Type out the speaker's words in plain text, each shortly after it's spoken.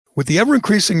With the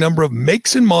ever-increasing number of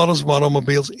makes and models of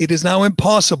automobiles, it is now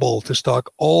impossible to stock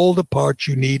all the parts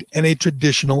you need in a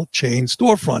traditional chain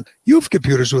storefront. You have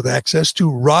computers with access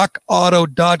to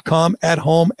rockauto.com at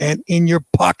home and in your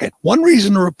pocket. One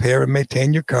reason to repair and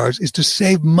maintain your cars is to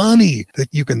save money that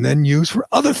you can then use for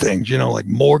other things, like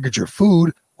mortgage or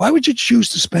food. Why would you choose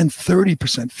to spend 30%,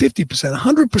 50%,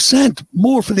 100%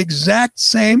 more for the exact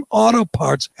same auto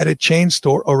parts at a chain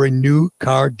store or a new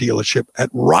car dealership?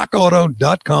 At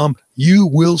rockauto.com, you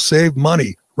will save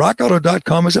money.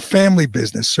 RockAuto.com is a family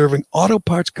business serving auto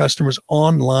parts customers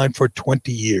online for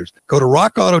 20 years. Go to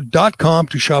RockAuto.com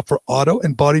to shop for auto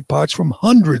and body parts from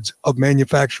hundreds of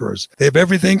manufacturers. They have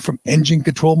everything from engine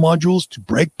control modules to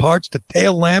brake parts to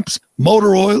tail lamps,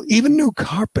 motor oil, even new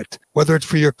carpet. Whether it's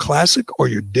for your classic or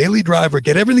your daily driver,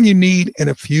 get everything you need in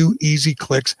a few easy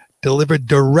clicks delivered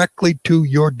directly to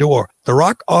your door. The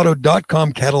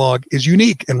RockAuto.com catalog is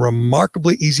unique and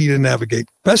remarkably easy to navigate.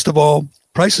 Best of all,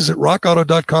 prices at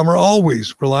rockauto.com are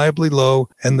always reliably low,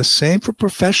 and the same for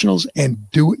professionals and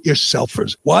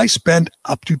do-it-yourselfers. Why spend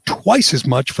up to twice as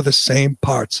much for the same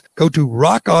parts? Go to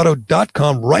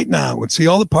rockauto.com right now and see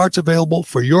all the parts available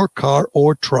for your car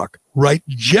or truck. Write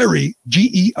Jerry,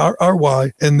 Gerry,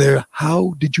 in their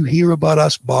How Did You Hear About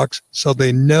Us box so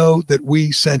they know that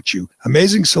we sent you.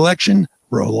 Amazing selection,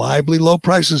 reliably low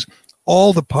prices,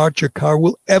 all the parts your car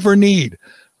will ever need.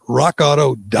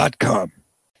 rockauto.com.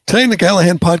 Today in the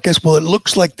Callahan podcast, well, it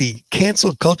looks like the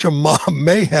cancel culture mob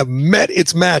may have met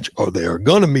its match, or they are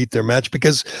going to meet their match,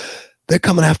 because they're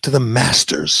coming after the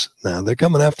Masters. Now, they're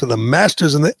coming after the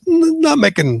Masters, and they're not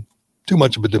making too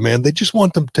much of a demand. They just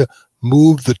want them to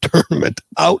move the tournament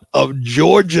out of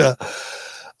Georgia.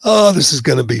 Oh, this is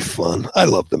going to be fun. I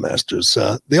love the Masters.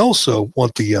 They also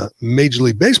want the Major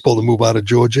League Baseball to move out of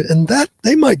Georgia, and that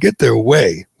they might get their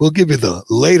way. We'll give you the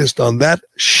latest on that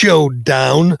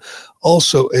showdown.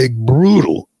 Also, a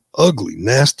brutal, ugly,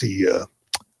 nasty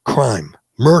crime,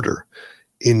 murder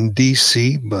in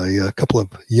D.C. by a couple of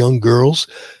young girls.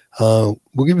 We'll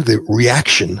give you the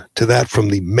reaction to that from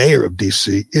the mayor of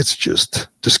D.C. It's just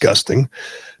disgusting.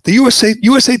 The USA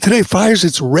Today fires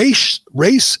its race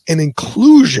and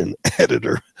inclusion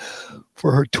editor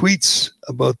for her tweets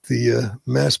about the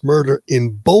mass murder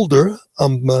in Boulder.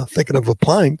 I'm thinking of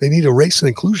applying. They need a race and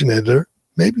inclusion editor.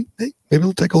 Maybe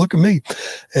they'll take a look at me.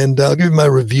 And I'll give you my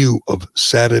review of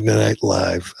Saturday Night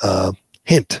Live.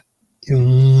 Hint,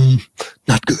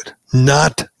 not good.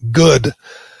 Not good.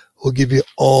 We'll give you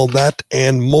all that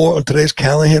and more on today's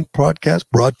Callahan podcast,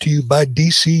 brought to you by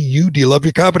DCU. Do you love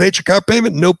your car but hate your car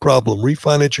payment? No problem.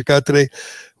 Refinance your car today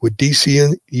with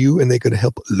DCU, and they could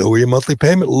help lower your monthly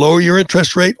payment, lower your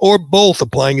interest rate, or both.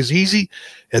 Applying is easy,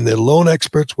 and their loan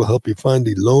experts will help you find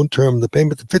the loan term, the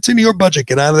payment that fits into your budget.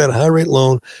 Get out of that high-rate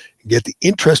loan and get the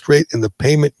interest rate and the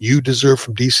payment you deserve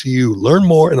from DCU. Learn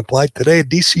more and apply today at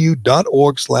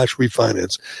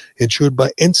dcu.org/refinance. Insured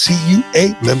by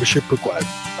NCUA. Membership required.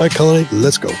 All right, Colin,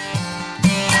 let's go.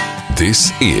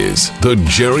 This is the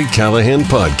Jerry Callahan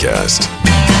Podcast.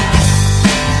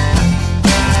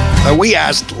 We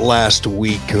asked last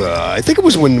week, I think it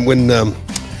was when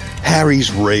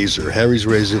Harry's Razor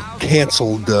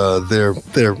canceled their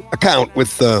account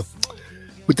with the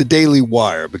Daily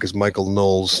Wire because Michael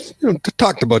Knowles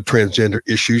talked about transgender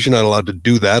issues. You're not allowed to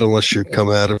do that unless you come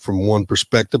at it from one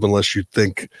perspective, unless you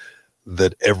think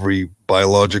that every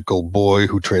biological boy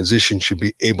who transitions should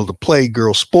be able to play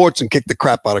girl sports and kick the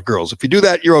crap out of girls. If you do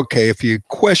that, you're okay. If you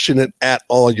question it at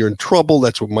all, you're in trouble.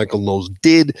 That's what Michael Knowles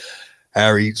did.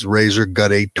 Harry's Razor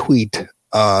got a tweet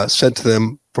sent to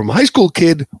them from a high school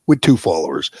kid with 2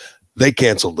 followers. They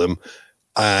canceled them.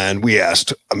 And we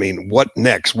asked, what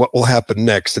next? What will happen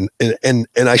next? And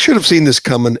I should have seen this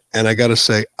coming. And I got to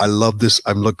say, I love this.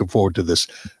 I'm looking forward to this.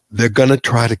 They're going to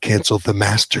try to cancel the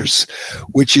Masters,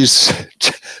 which is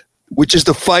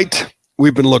the fight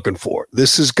we've been looking for.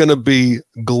 This is going to be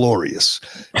glorious.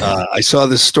 I saw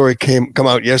this story come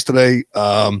out yesterday.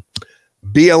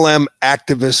 BLM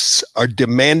activists are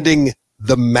demanding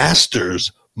the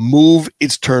Masters move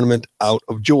its tournament out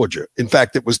of Georgia. In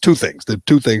fact, it was 2 things. There are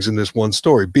 2 things in this one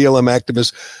story. BLM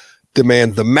activists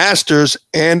demand the Masters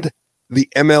and the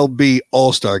MLB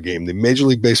All-Star Game, the Major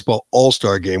League Baseball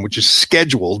All-Star Game, which is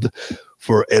scheduled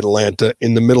for Atlanta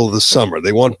in the middle of the summer.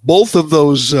 They want both of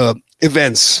those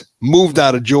events moved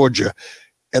out of Georgia.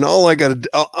 And all I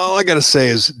gotta say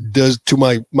is, to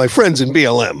my friends in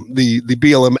BLM, the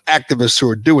BLM activists who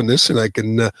are doing this, and I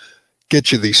can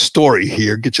get you the story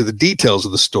here, get you the details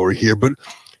of the story here. But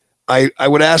I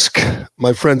would ask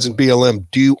my friends in BLM,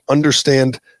 do you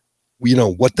understand,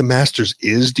 what the Masters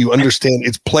is? Do you understand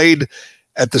it's played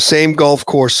at the same golf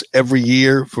course every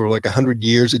year for like 100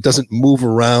 years. It doesn't move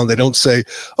around. They don't say,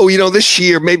 oh, this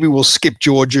year maybe we'll skip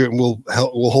Georgia and we'll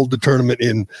hold the tournament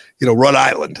in, Rhode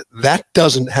Island. That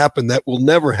doesn't happen. That will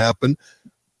never happen.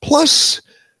 Plus,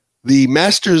 the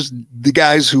Masters, the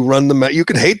guys who run you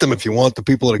can hate them if you want. The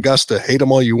people at Augusta, hate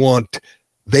them all you want.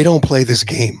 They don't play this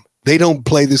game. They don't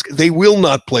play this. They will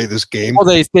not play this game. Oh,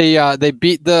 they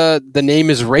beat the name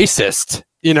is racist.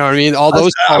 You know what I mean? All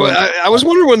those. I was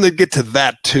wondering when they get to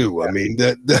that too. I mean,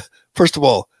 first of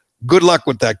all, good luck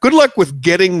with that. Good luck with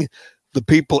getting the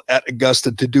people at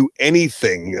Augusta to do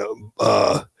anything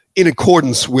in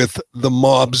accordance with the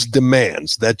mob's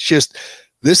demands. That's just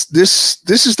this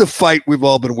is the fight we've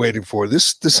all been waiting for.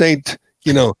 This ain't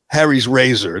Harry's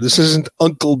Razor. This isn't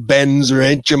Uncle Ben's or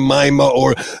Aunt Jemima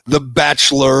or The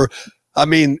Bachelor. I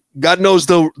mean, God knows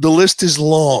the list is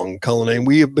long, Cullinane.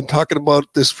 We have been talking about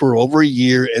this for over a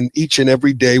year, and each and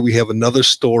every day we have another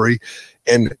story.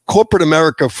 And corporate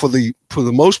America, for the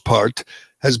most part,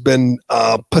 has been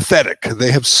pathetic.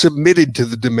 They have submitted to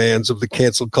the demands of the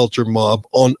cancel culture mob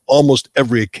on almost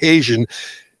every occasion.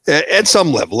 At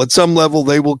some level,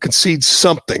 they will concede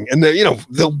something, and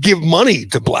they'll give money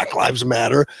to Black Lives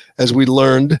Matter, as we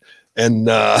learned. And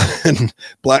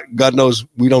God knows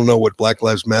we don't know what Black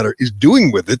Lives Matter is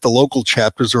doing with it. The local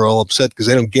chapters are all upset because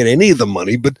they don't get any of the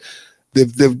money, but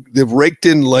they've raked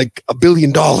in like $1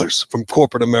 billion from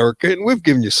corporate America, and we've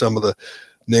given you some of the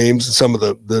names and some of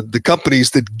the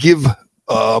companies that give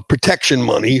protection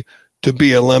money to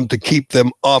BLM to keep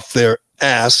them off their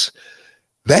ass.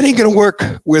 That ain't going to work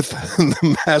with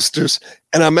the Masters,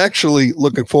 and I'm actually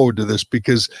looking forward to this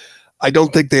because I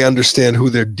don't think they understand who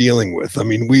they're dealing with. I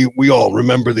mean, we all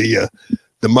remember the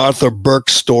Martha Burke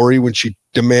story when she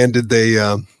demanded they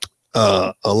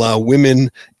allow women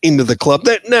into the club.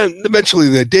 Eventually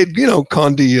they did.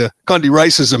 Condi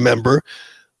Rice is a member,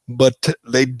 but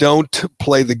they don't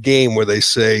play the game where they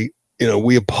say,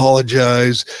 we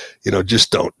apologize.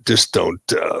 Just don't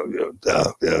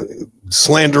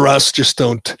slander us. Just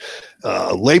don't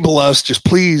label us. Just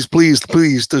please,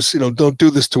 just don't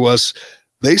do this to us.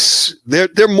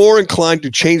 They're more inclined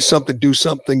to change something, do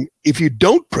something if you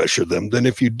don't pressure them than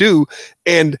if you do.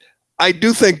 And I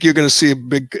do think you're going to see a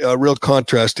big, real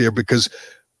contrast here, because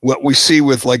what we see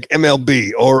with like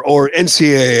MLB or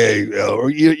NCAA or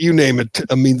you name it.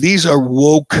 I mean, these are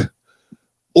woke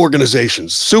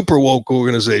organizations, super woke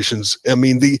organizations. I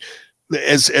mean,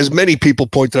 as many people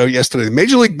pointed out yesterday,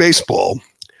 Major League Baseball,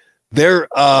 they're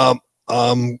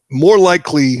more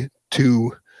likely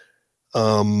to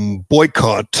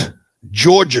boycott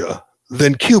Georgia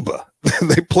than Cuba.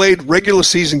 They played regular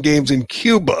season games in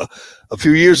Cuba a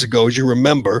few years ago, as you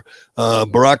remember.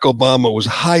 Barack Obama was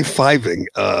high-fiving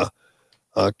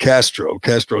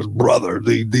Castro's brother,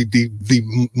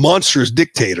 the monstrous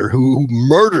dictator who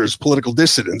murders political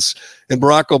dissidents, and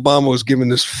Barack Obama was given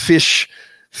this fish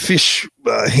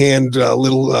hand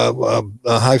little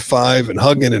high five and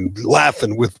hugging and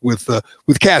laughing with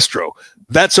Castro.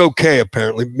 That's okay,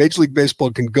 apparently. Major League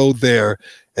Baseball can go there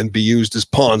and be used as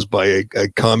pawns by a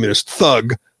communist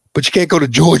thug, but you can't go to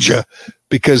Georgia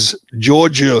because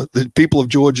the people of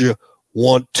Georgia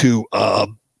want to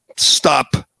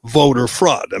stop voter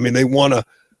fraud. I mean, they want to,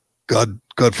 God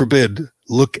forbid,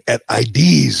 look at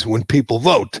IDs when people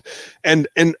vote. And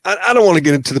I don't want to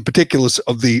get into the particulars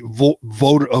of the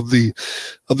voter of the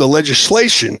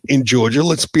legislation in Georgia.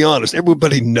 Let's be honest.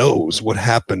 Everybody knows what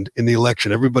happened in the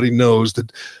election. Everybody knows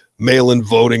that mail-in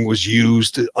voting was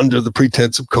used under the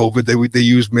pretense of COVID. They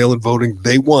used mail-in voting.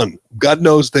 They won. God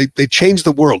knows they changed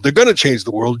the world. They're going to change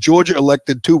the world. Georgia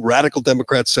elected 2 radical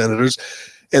Democrat senators,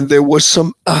 and there was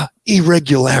some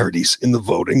irregularities in the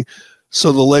voting.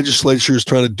 So the legislature is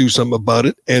trying to do something about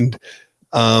it. And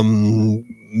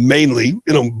mainly,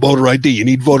 voter ID. You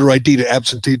need voter ID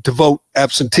to vote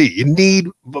absentee.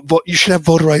 You should have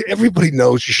voter ID. Everybody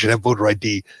knows you should have voter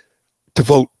ID to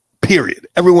vote, period.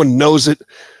 Everyone knows it.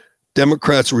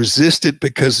 Democrats resist it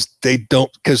because they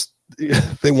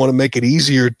want to make it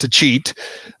easier to cheat.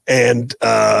 And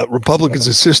Republicans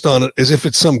insist on it as if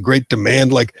it's some great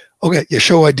demand, like, okay, you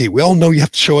show ID. We all know you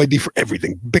have to show ID for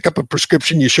everything. Pick up a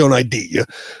prescription, you show an ID. You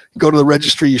go to the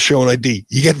registry, you show an ID.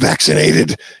 You get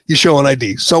vaccinated, you show an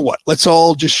ID. So what? Let's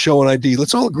all just show an ID.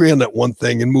 Let's all agree on that one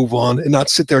thing and move on and not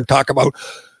sit there and talk about.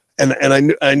 And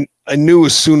I knew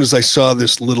as soon as I saw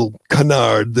this little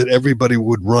canard that everybody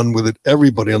would run with it.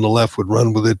 Everybody on the left would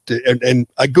run with it. And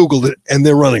I Googled it, and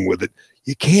they're running with it.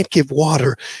 You can't give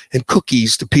water and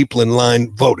cookies to people in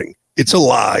line voting. It's a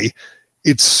lie.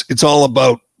 It's all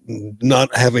about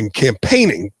not having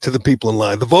campaigning to the people in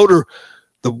line. The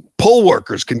the poll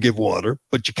workers can give water,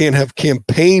 but you can't have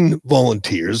campaign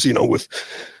volunteers, with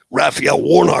Raphael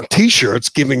Warnock t-shirts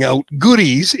giving out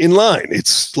goodies in line.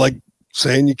 It's like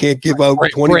saying you can't give out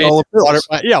 $20 bills.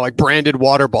 Like branded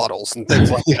water bottles and things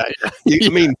like that.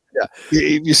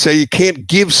 You say you can't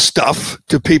give stuff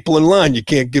to people in line. You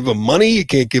can't give them money. You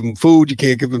can't give them food. You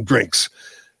can't give them drinks.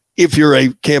 If you're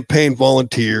a campaign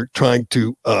volunteer trying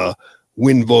to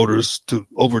win voters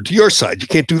over to your side, you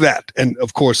can't do that. And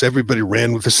of course, everybody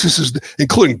ran with this. This is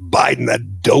including Biden,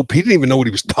 that dope. He didn't even know what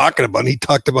he was talking about. And he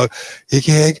talked about you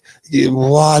can't give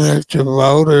water to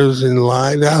voters in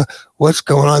line. What's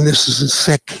going on? This is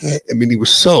sick. I mean, he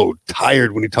was so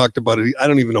tired when he talked about it. I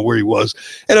don't even know where he was.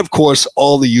 And of course,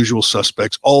 all the usual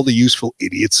suspects, all the useful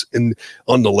idiots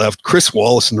on the left, Chris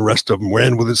Wallace and the rest of them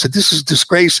ran with it, said, this is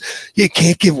disgrace. You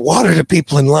can't give water to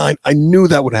people in line. I knew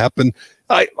that would happen.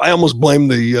 I almost blame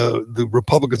the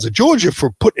Republicans of Georgia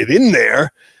for putting it in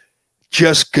there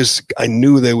just because I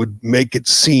knew they would make it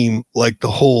seem like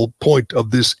the whole point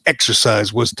of this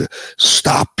exercise was to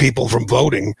stop people from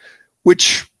voting,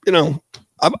 which, I'm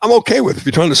okay with. If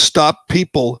you're trying to stop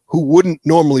people who wouldn't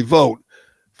normally vote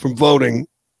from voting,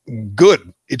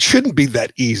 good. It shouldn't be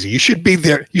that easy. You should be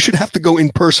there. You should have to go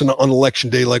in person on election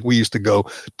day like we used to go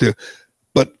to.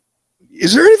 But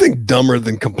is there anything dumber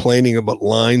than complaining about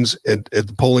lines at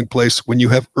the polling place when you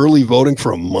have early voting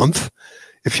for a month?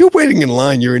 If you're waiting in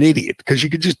line, you're an idiot because you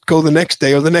could just go the next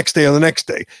day or the next day or the next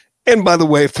day. And by the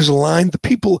way, if there's a line, the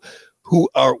people who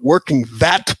are working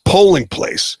that polling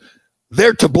place,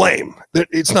 they're to blame.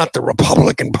 It's not the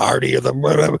Republican Party or the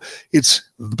whatever. It's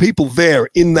the people there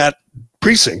in that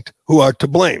precinct who are to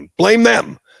blame. Blame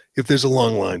them if there's a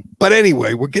long line. But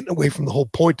anyway, we're getting away from the whole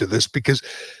point of this because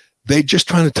they just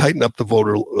trying to tighten up the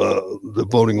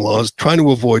voting laws, trying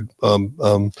to avoid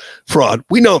fraud.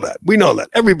 We know that.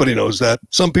 Everybody knows that.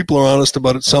 Some people are honest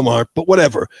about it, some aren't, but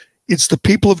whatever. It's the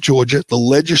people of Georgia, the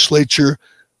legislature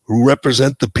who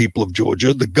represent the people of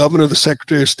Georgia, the governor, the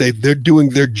secretary of state. They're doing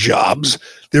their jobs.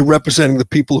 They're representing the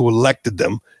people who elected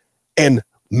them. And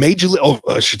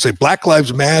Black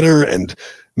Lives Matter and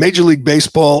Major League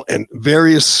Baseball and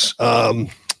various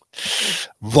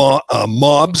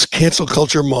mobs, cancel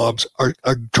culture mobs are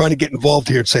trying to get involved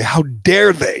here and say, how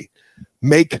dare they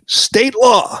make state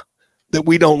law that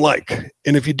we don't like?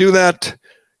 And if you do that,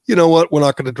 you know what? We're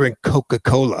not going to drink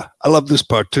Coca-Cola. I love this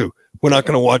part too. We're not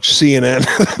going to watch CNN.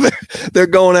 They're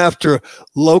going after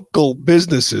local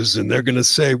businesses and they're going to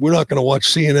say, we're not going to watch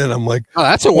CNN. I'm like, oh,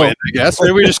 that's a win, I guess.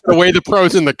 Maybe we just weigh the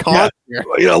pros and the cons here.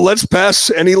 Let's pass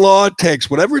any law it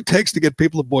takes, whatever it takes to get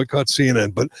people to boycott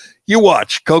CNN. But you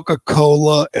watch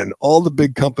Coca-Cola and all the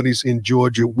big companies in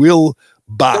Georgia will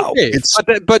bow. Okay.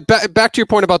 But back to your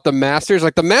point about the Masters,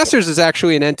 like the Masters is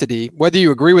actually an entity, whether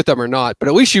you agree with them or not, but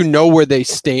at least you know where they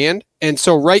stand. And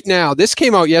so right now, this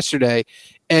came out yesterday.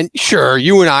 And sure,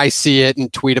 you and I see it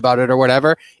and tweet about it or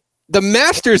whatever. The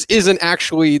Masters isn't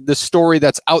actually the story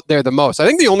that's out there the most. I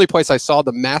think the only place I saw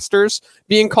the Masters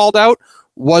being called out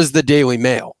was the Daily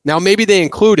Mail. Now, maybe they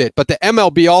include it, but the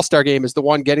MLB All-Star Game is the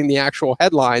one getting the actual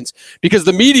headlines because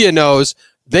the media knows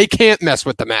they can't mess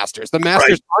with the Masters. The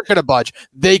Masters aren't going to budge.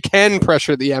 They can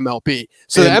pressure the MLB.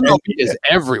 So the MLB is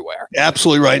everywhere.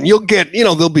 Absolutely right. And you'll get,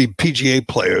 there'll be PGA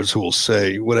players who will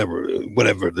say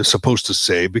whatever they're supposed to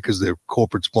say because they're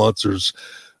corporate sponsors.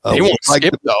 They won't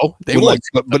skip though.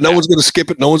 But no one's going to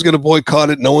skip it. No one's going to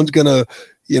boycott it. No one's going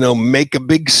to, make a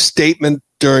big statement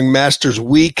during Masters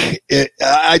week.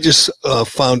 I just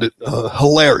found it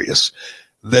hilarious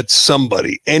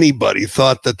that anybody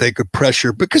thought that they could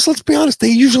pressure, because let's be honest, they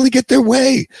usually get their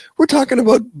way. We're talking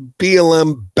about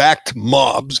BLM backed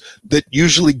mobs that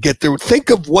usually get their,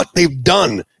 think of what they've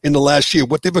done in the last year,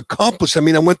 what they've accomplished. I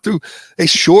mean, I went through a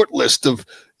short list of,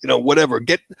 whatever,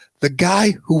 get the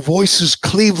guy who voices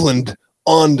Cleveland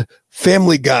on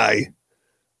Family Guy,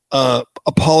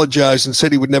 apologized and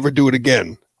said he would never do it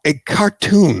again. A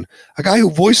guy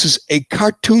who voices a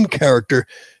cartoon character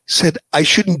said, I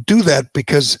shouldn't do that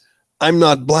because I'm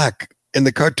not black and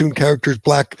the cartoon character is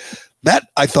black. That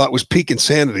I thought was peak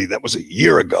insanity. That was a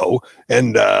year ago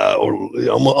or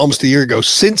almost a year ago.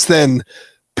 Since then,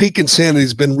 peak insanity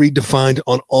has been redefined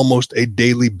on almost a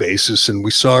daily basis. And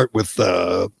we saw it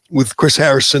with Chris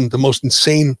Harrison, the most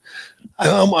insane,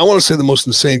 I want to say the most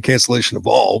insane cancellation of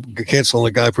all, canceling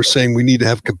a guy for saying we need to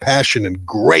have compassion and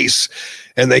grace.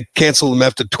 And they canceled him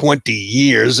after 20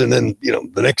 years. And then,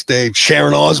 the next day,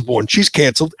 Sharon Osbourne, she's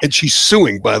canceled and she's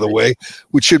suing, by the way,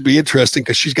 which should be interesting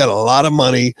because she's got a lot of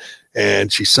money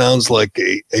and she sounds like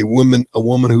a woman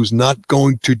who's not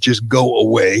going to just go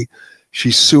away.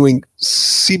 She's suing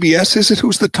CBS. Is it?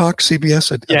 Who's the talk?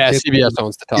 CBS? CBS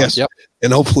owns the talk. Yes. Yep.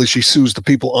 And hopefully she sues the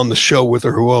people on the show with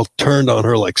her who all turned on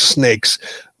her like snakes.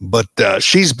 But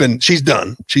she's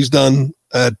done. She's done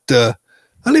at, I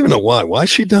don't even know why. Why is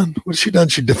she done? What has she done?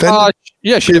 She defended.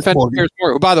 She defended Piers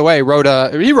Morgan, who, by the way, he wrote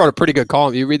a pretty good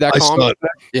column. You read that column? I saw it.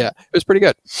 Yeah, it was pretty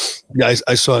good. Yeah,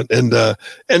 I saw it.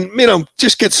 And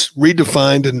just gets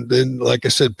redefined. And like I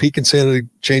said, peak insanity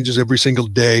changes every single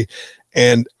day.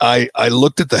 And I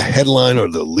looked at the headline or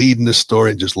the lead in this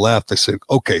story and just laughed. I said,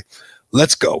 okay,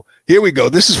 let's go. Here we go.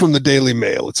 This is from the Daily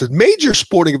Mail. It says major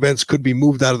sporting events could be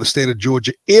moved out of the state of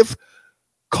Georgia if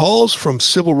calls from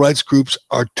civil rights groups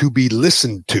are to be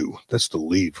listened to. That's the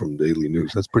lead from Daily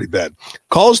News. That's pretty bad.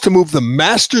 Calls to move the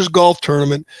Masters golf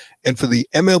tournament and for the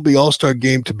MLB All-Star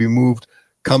game to be moved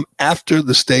come after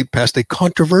the state passed a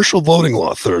controversial voting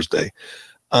law Thursday.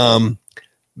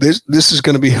 This is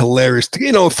going to be hilarious.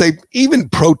 If they even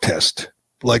protest,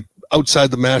 like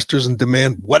outside the Masters and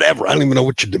demand whatever, I don't even know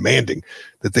what you're demanding,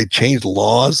 that they change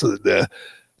laws.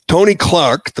 Tony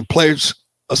Clark, the Players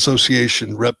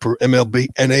Association rep for MLB,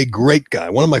 and a great guy,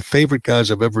 one of my favorite guys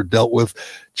I've ever dealt with,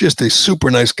 just a super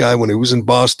nice guy when he was in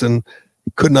Boston,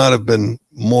 could not have been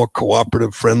more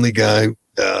cooperative, friendly guy.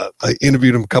 I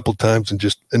interviewed him a couple times and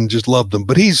just loved him,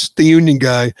 but he's the union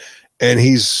guy and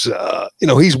he's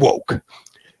woke.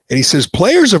 And he says,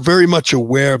 players are very much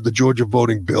aware of the Georgia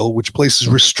voting bill, which places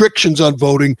restrictions on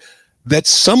voting that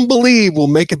some believe will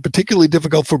make it particularly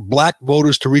difficult for black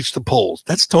voters to reach the polls.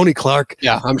 That's Tony Clark.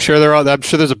 Yeah, I'm sure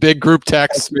there's a big group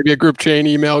text, maybe a group chain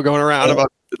email going around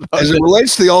about as it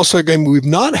relates to the All-Star game. We've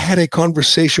not had a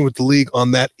conversation with the league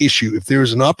on that issue. If there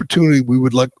is an opportunity, we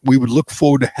would look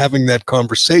forward to having that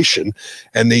conversation.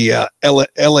 And the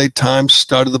LA Times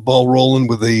started the ball rolling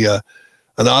with an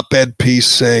op-ed piece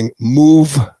saying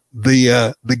move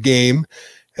the game,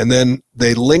 and then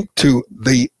they linked to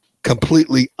the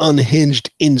completely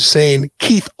unhinged, insane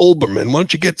Keith Olbermann. Why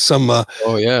don't you get some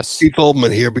Keith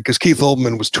Olbermann here, because Keith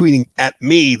Olbermann was tweeting at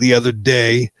me the other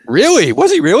day. Really?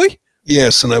 Was he really?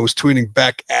 Yes, and I was tweeting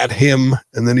back at him,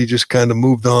 and then he just kind of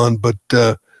moved on. But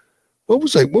what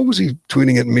was he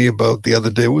tweeting at me about the other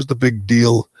day? What was the big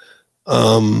deal? I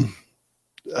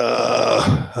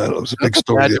don't know, it was a big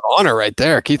story. Badge of honor right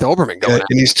there, Keith Olbermann going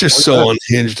and he's just so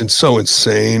unhinged and so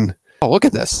insane. Oh, look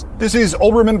at this. This is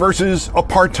Olbermann versus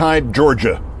apartheid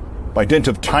Georgia. By dint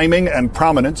of timing and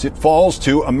prominence, it falls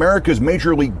to America's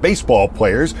Major League Baseball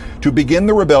players to begin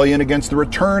the rebellion against the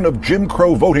return of Jim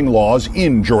Crow voting laws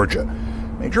in Georgia.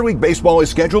 Major League Baseball is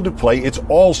scheduled to play its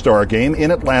All-Star game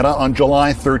in Atlanta on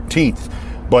July 13th.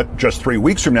 But just 3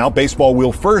 weeks from now, baseball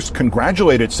will first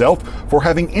congratulate itself for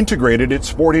having integrated its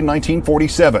sport in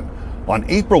 1947. On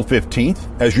April 15th,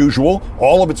 as usual,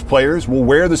 all of its players will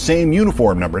wear the same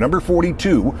uniform number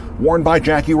 42, worn by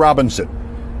Jackie Robinson.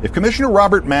 If Commissioner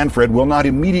Robert Manfred will not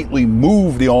immediately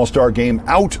move the All-Star game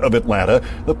out of Atlanta,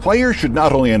 the players should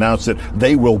not only announce that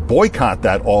they will boycott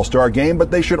that All-Star game,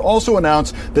 but they should also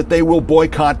announce that they will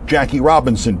boycott Jackie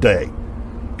Robinson Day.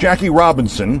 Jackie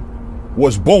Robinson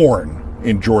was born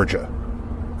in Georgia.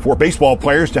 For baseball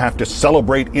players to have to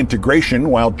celebrate integration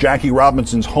while Jackie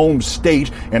Robinson's home state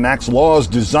enacts laws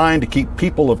designed to keep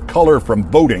people of color from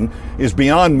voting is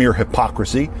beyond mere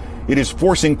hypocrisy. It is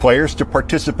forcing players to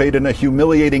participate in a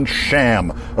humiliating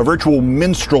sham, a virtual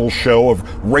minstrel show of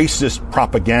racist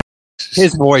propaganda.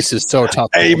 His voice is so tough.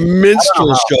 A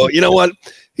minstrel show. You know what?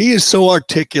 He is so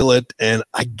articulate and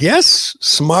I guess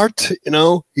smart.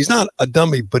 He's not a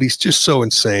dummy, but he's just so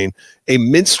insane. A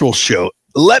minstrel show.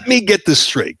 Let me get this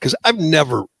straight, because I've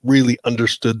never really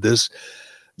understood this.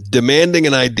 Demanding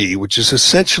an ID, which is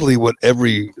essentially what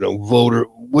every voter,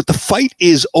 what the fight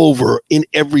is over in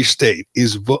every state,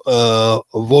 is a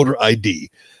voter ID.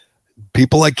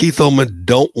 People like Keith Olbermann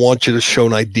don't want you to show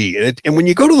an ID. And when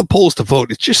you go to the polls to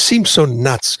vote, it just seems so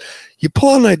nuts. You pull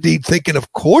out an ID thinking,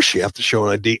 of course you have to show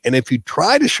an ID. And if you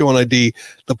try to show an ID,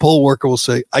 the poll worker will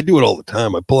say, I do it all the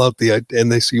time. I pull out the ID and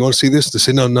they say, you want to see this? They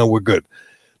say, no, we're good.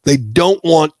 They don't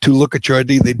want to look at your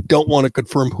ID. They don't want to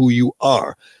confirm who you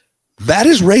are. That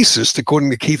is racist, according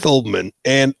to Keith Olbermann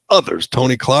and others,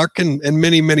 Tony Clark and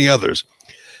many, many others.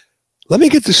 Let me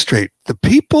get this straight. The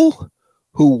people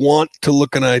who want to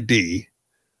look an ID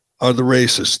are the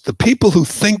racists. The people who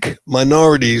think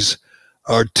minorities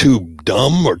are too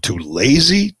dumb or too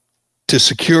lazy to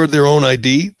secure their own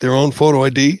ID, their own photo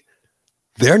ID,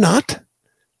 they're not.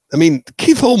 I mean,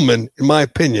 Keith Olbermann, in my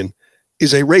opinion,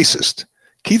 is a racist.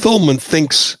 Keith Olbermann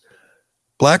thinks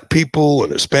black people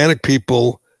and Hispanic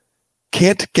people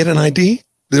can't get an ID,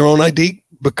 their own ID,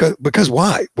 Because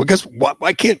why? Because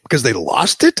why can't? Because they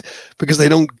lost it? Because they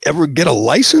don't ever get a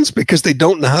license? Because they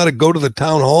don't know how to go to the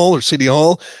town hall or city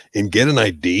hall and get an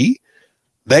ID?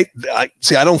 I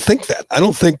don't think that. I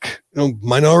don't think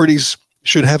minorities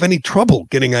should have any trouble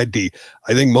getting ID.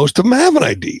 I think most of them have an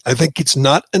ID. I think it's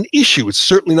not an issue. It's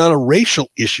certainly not a racial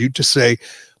issue to say,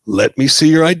 let me see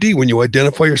your ID when you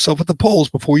identify yourself at the polls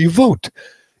before you vote.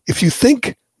 If you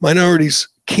think minorities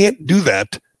can't do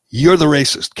that, you're the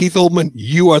racist. Keith Olbermann,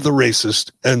 you are the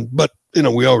racist. But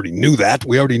we already knew that.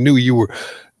 We already knew you were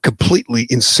completely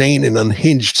insane and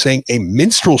unhinged saying a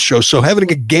minstrel show. So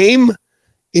having a game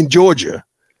in Georgia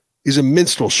is a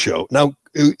minstrel show. Now,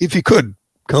 if you could,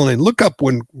 Colleen, look up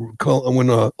when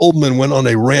Olbermann went on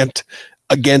a rant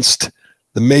against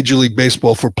the Major League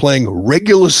Baseball for playing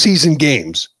regular season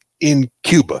games in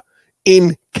Cuba,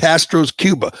 in Castro's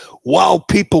Cuba, while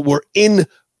people were in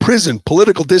prison.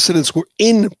 Political dissidents were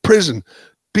in prison,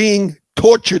 being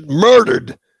tortured,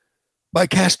 murdered by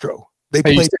Castro. Are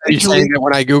you saying that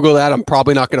when I Google that, I'm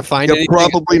probably not going to find anything? You're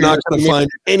probably not going to find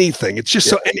anything. It's just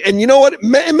so, and you know what?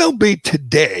 MLB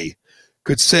today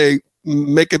could say,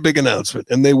 make a big announcement,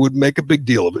 and they would make a big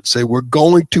deal of it. Say, we're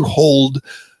going to hold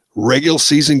regular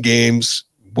season games,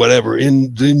 whatever,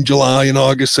 in July and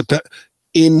August, September,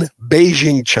 in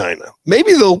Beijing, China.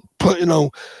 Maybe they'll put,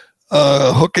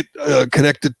 hook it,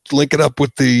 connect it, link it up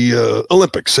with the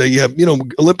Olympics. Say,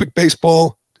 Olympic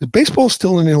baseball. Is baseball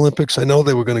still in the Olympics? I know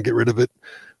they were going to get rid of it.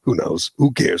 Who knows?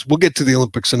 Who cares? We'll get to the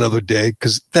Olympics another day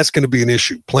because that's going to be an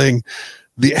issue.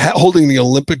 Holding the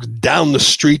Olympics down the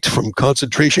street from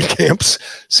concentration camps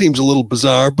seems a little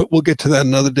bizarre, but we'll get to that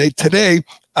another day. Today,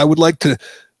 I would like to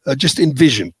just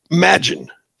imagine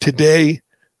today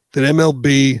that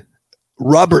MLB,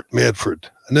 Robert Manfred,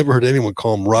 I never heard anyone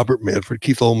call him Robert Manfred.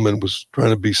 Keith Olbermann was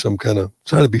trying to be trying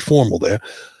to be formal there.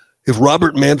 If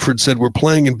Robert Manfred said we're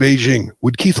playing in Beijing,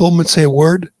 would Keith Olbermann say a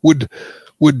word? Would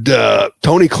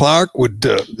Tony Clark, would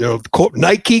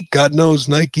Nike, God knows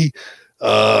Nike,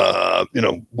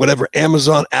 whatever,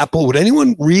 Amazon, Apple, would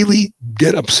anyone really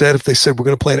get upset if they said we're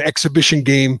going to play an exhibition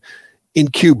game in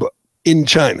Cuba, in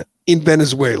China, in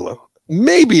Venezuela?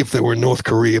 Maybe if they were in North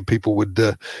Korea, people would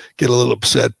get a little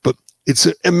upset, but it's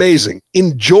amazing.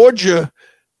 In Georgia,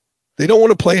 they don't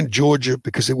want to play in Georgia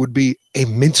because it would be a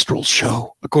minstrel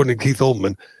show, according to Keith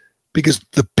Olbermann, because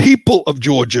the people of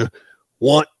Georgia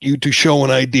want you to show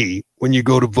an ID when you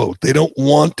go to vote. They don't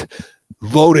want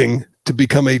voting to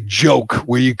become a joke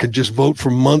where you can just vote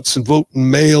for months and vote in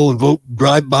mail and vote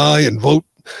drive-by and vote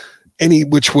any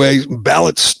which way,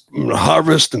 ballots,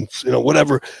 harvest, and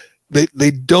whatever.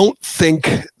 They don't think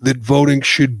that voting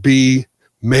should be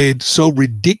made so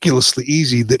ridiculously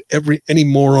easy that any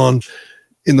moron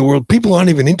in the world, people aren't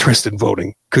even interested in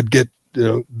voting, could get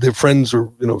their friends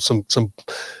or some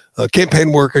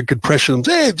campaign worker could pressure them,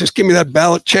 hey, just give me that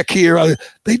ballot, check here.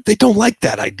 They don't like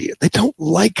that idea. They don't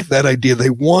like that idea.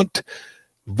 They want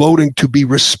voting to be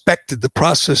respected. The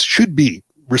process should be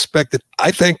respected. I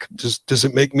think, does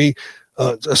it make me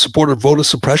a supporter of voter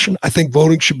suppression? I think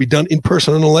voting should be done in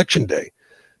person on election day.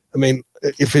 I mean,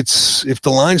 if the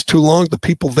line's too long, the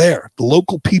people there, the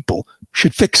local people,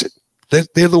 should fix it.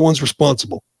 They're the ones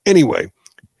responsible. Anyway,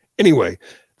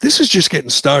 this is just getting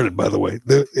started, by the way.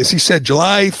 As he said,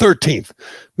 July 13th,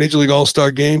 Major League All-Star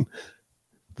Game,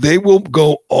 they will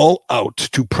go all out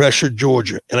to pressure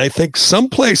Georgia. And I think some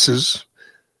places,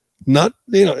 no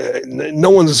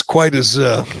one's quite as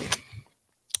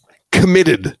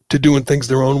committed to doing things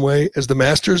their own way as the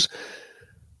Masters.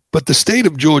 But the state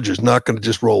of Georgia is not going to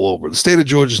just roll over. The state of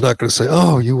Georgia is not going to say,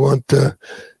 oh, you want...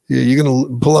 you're going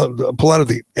to pull out of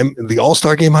the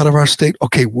All-Star Game out of our state?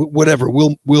 Okay, whatever.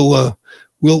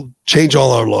 We'll change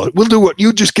all our laws. We'll do what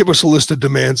you just give us a list of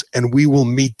demands, and we will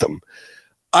meet them.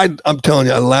 I'm telling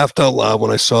you, I laughed out loud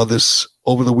when I saw this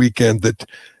over the weekend that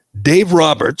Dave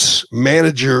Roberts,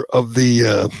 manager of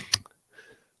the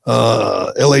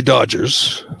LA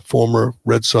Dodgers, former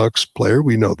Red Sox player,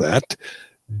 we know that.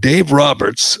 Dave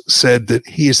Roberts said that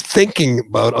he is thinking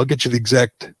about, I'll get you the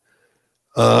exact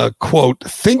quote,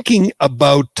 thinking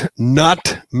about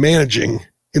not managing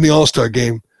in the All-Star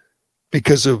Game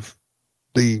because of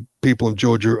the people in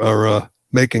Georgia are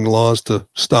making laws to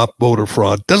stop voter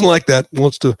fraud. Doesn't like that.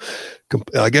 Wants to,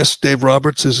 I guess Dave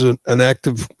Roberts is an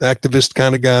activist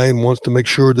kind of guy and wants to make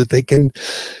sure that they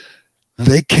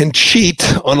can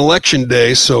cheat on election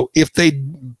day. So if they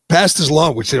pass this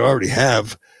law, which they already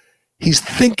have, he's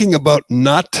thinking about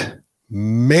not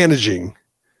managing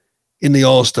in the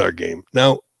All-Star Game.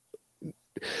 Now,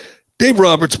 Dave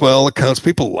Roberts, by all accounts,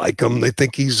 people like him. They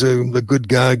think he's a good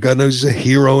guy. God knows he's a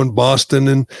hero in Boston.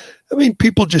 And, I mean,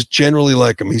 people just generally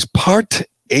like him. He's part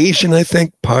Asian, I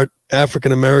think, part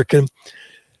African American.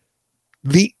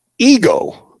 The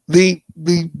ego, the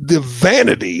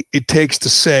vanity it takes to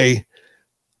say,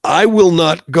 I will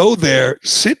not go there,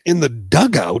 sit in the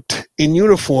dugout in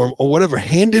uniform or whatever,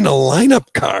 hand in a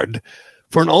lineup card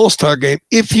for an all-star game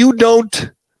if you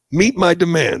don't meet my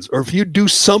demands, or if you do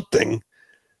something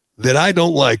that I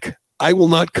don't like, I will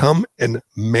not come and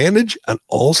manage an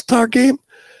all-star game.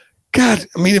 God,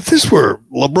 I mean, if this were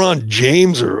LeBron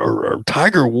James or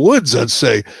Tiger Woods, I'd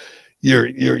say you're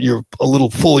a little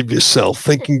full of yourself,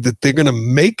 thinking that they're going to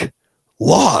make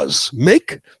laws,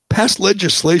 pass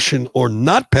legislation or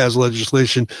not pass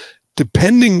legislation,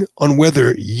 depending on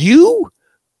whether you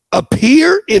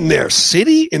appear in their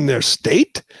city, in their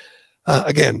state.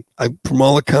 Again, from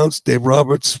all accounts, Dave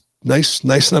Roberts, nice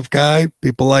enough guy.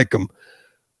 People like him.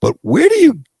 But where do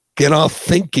you get off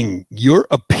thinking your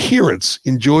appearance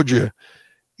in Georgia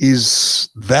is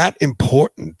that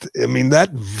important? I mean,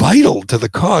 that vital to the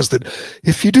cause, that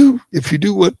if you do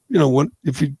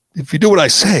what I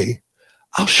say,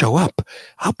 I'll show up.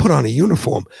 I'll put on a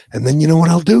uniform, and then you know what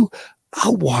I'll do?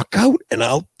 I'll walk out and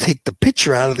I'll take the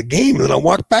picture out of the game, and then I'll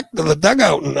walk back to the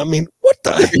dugout. And I mean, what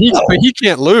the hell? But he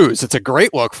can't lose. It's a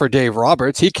great look for Dave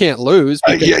Roberts. He can't lose.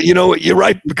 Yeah, you know what? You're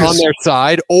right, because on their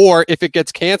side, or if it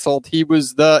gets canceled, he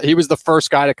was the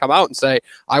first guy to come out and say,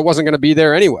 I wasn't going to be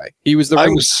there anyway. He was the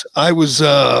I was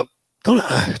don't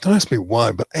ask me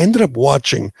why, but I ended up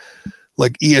watching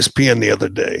like ESPN the other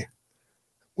day.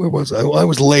 Where was I? I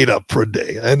was laid up for a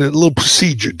day. I had a little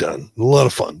procedure done. A lot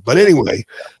of fun. But anyway,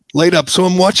 laid up. So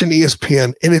I'm watching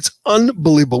ESPN, and it's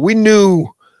unbelievable. We knew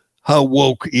how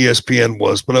woke ESPN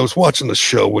was, but I was watching the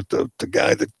show with the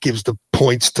guy that gives the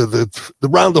points to the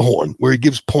round the horn, where he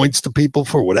gives points to people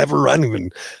for whatever. I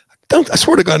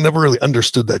swear to God, I never really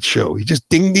understood that show. He just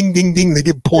ding, ding, ding, ding. They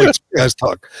give points. Guys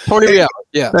talk. Tony,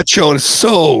 yeah. That show is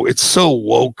it's so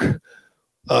woke.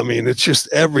 I mean, it's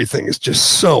just, everything is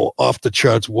just so off the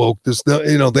charts woke. There's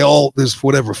there's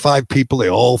whatever, 5 people, they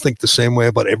all think the same way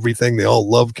about everything. They all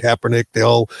love Kaepernick. They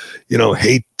all,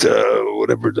 hate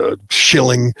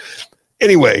Schilling.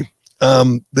 Anyway,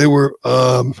 they were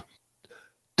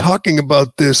talking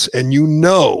about this, and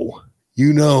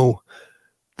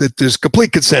that there's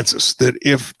complete consensus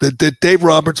that Dave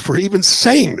Roberts, for even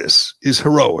saying this, is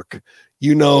heroic.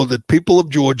 That people of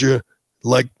Georgia,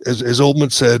 like as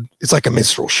Oldman said, it's like a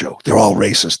minstrel show. They're all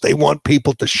racist. They want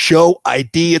people to show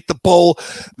ID at the poll.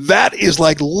 That is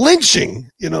like lynching,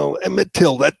 Emmett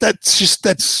Till.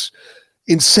 That's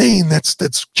insane.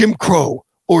 That's Jim Crow.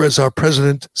 Or as our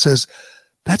president says,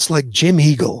 that's like Jim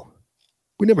Eagle.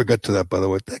 We never got to that, by the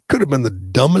way. That could have been the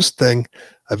dumbest thing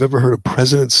I've ever heard a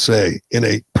president say in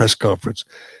a press conference.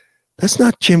 That's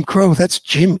not Jim Crow. That's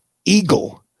Jim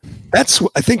Eagle. That's,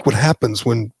 I think, what happens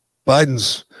when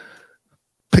Biden's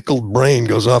pickled brain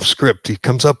goes off script. He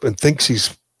comes up and thinks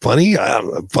he's funny,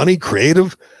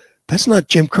 creative. That's not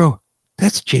Jim Crow.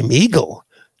 That's Jim Eagle.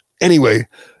 Anyway,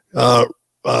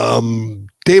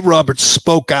 Dave Roberts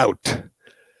spoke out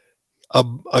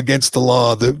against the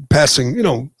law, the passing,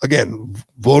 again,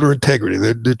 voter integrity.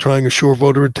 They're trying to assure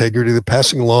voter integrity. They're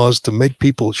passing laws to make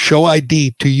people show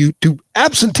ID to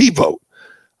absentee vote.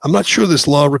 I'm not sure this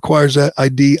law requires that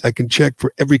ID. I can check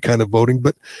for every kind of voting,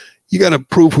 but you got to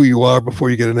prove who you are before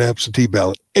you get an absentee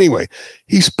ballot. Anyway,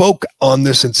 he spoke on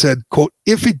this and said, quote,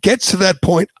 if it gets to that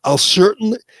point,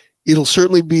 it'll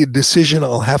certainly be a decision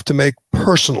I'll have to make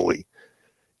personally.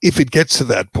 If it gets to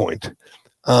that point,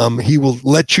 he will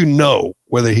let you know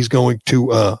whether he's going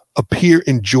to appear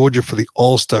in Georgia for the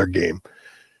All-Star game.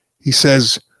 He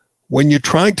says, when you're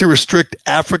trying to restrict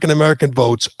African-American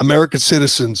votes, American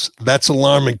citizens, that's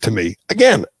alarming to me.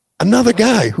 Again, another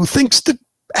guy who thinks that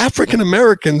African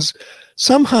Americans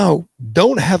somehow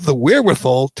don't have the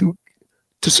wherewithal to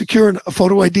secure a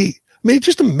photo ID. I mean, it's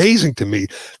just amazing to me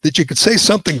that you could say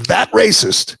something that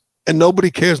racist and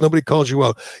nobody cares, nobody calls you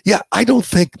out. Yeah, I don't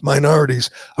think minorities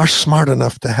are smart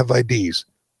enough to have IDs.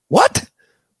 What?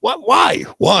 Why?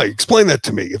 Explain that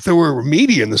to me. If there were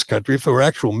media in this country, if there were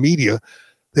actual media,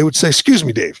 they would say, excuse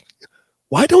me, Dave,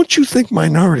 why don't you think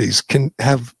minorities can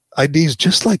have IDs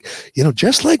just like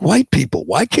white people?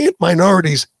 Why can't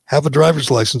minorities have a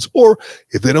driver's license? Or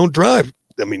if they don't drive,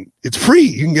 I mean, it's free.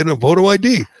 You can get a photo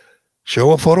ID.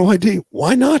 Show a photo ID.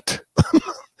 Why not?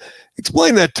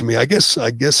 Explain that to me. I guess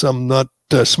I'm not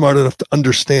smart enough to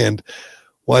understand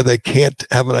why they can't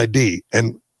have an ID.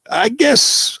 And I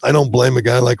guess I don't blame a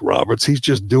guy like Roberts. He's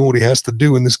just doing what he has to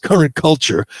do in this current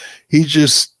culture. He's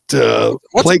just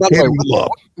placating the mob.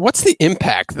 What's the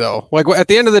impact, though? Like, at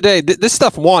the end of the day, this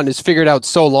stuff, one, is figured out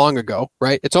so long ago,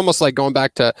 right? It's almost like going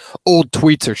back to old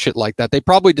tweets or shit like that. They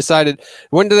probably decided,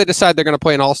 when do they decide they're going to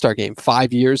play an all-star game?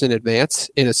 5 years in advance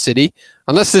in a city?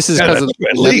 Unless this is because of the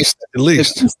at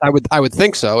least. I would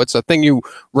think so. It's a thing you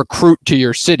recruit to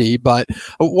your city, but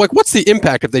like, what's the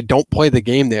impact if they don't play the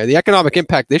game there? The economic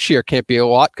impact this year can't be a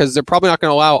lot because they're probably not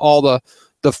going to allow all the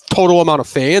total amount of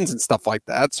fans and stuff like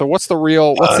that. So what's the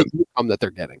income that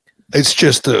they're getting? It's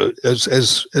just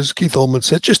as Keith Olman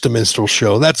said, just a minstrel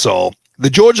show. That's all. The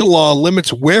Georgia law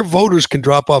limits where voters can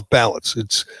drop off ballots.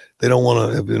 They don't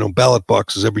want to have ballot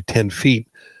boxes every 10 feet.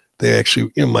 They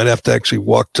actually might have to actually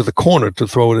walk to the corner to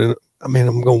throw it in. I mean,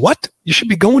 I'm going, what? You should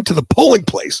be going to the polling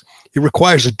place. It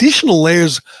requires additional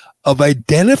layers of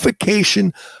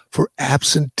identification for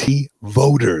absentee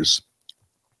voters.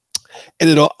 And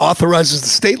it authorizes the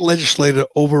state legislature to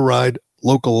override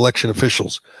local election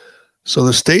officials. So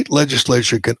the state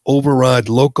legislature can override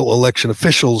local election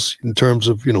officials in terms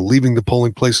of, leaving the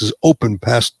polling places open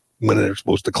past when they're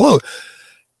supposed to close.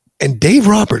 And Dave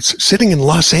Roberts, sitting in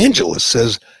Los Angeles,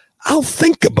 says, I'll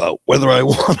think about whether I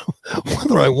want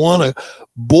to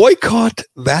boycott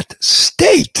that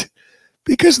state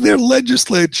because their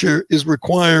legislature is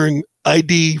requiring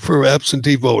ID for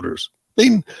absentee voters. I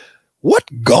mean, what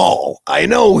gall? I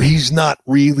know he's not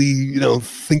really,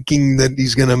 thinking that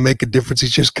he's going to make a difference.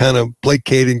 He's just kind of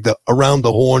placating the around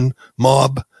the horn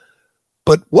mob.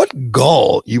 But what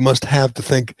gall you must have to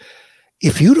think,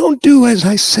 if you don't do as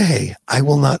I say, I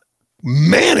will not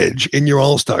manage in your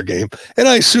all-star game. And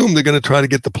I assume they're going to try to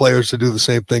get the players to do the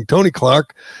same thing. Tony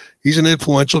Clark, he's an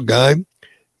influential guy.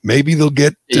 Maybe they'll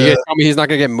get. You tell me he's not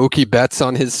going to get Mookie Betts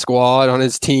on his squad, on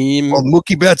his team. Well,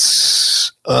 Mookie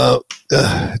Betts,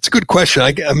 it's a good question.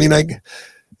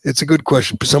 It's a good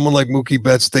question. For someone like Mookie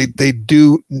Betts, they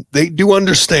do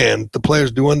understand. The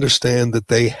players do understand that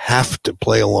they have to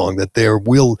play along. That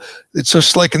it's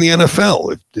just like in the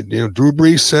NFL. Drew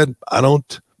Brees said, "I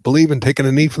don't believe in taking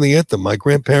a knee from the anthem. My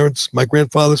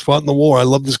grandfathers fought in the war. I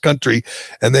love this country,"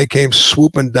 and they came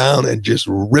swooping down and just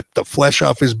ripped the flesh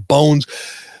off his bones.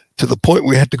 To the point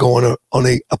we had to go on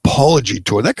a apology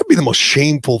tour. That could be the most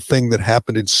shameful thing that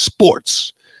happened in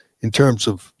sports in terms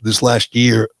of this last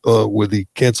year, where the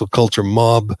cancel culture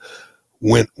mob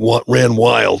ran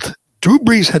wild. Drew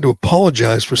Brees had to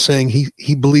apologize for saying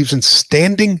he believes in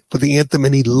standing for the anthem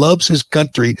and he loves his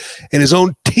country, and his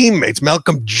own teammates,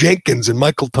 Malcolm Jenkins and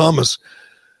Michael Thomas,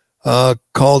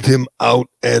 called him out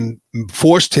and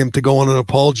forced him to go on an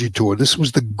apology tour. This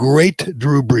was the great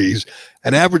Drew Brees,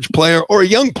 an average player or a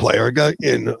young player. A guy,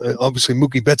 and obviously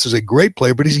Mookie Betts is a great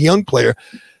player, but he's a young player.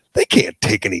 They can't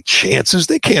take any chances.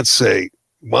 They can't say,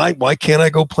 why can't I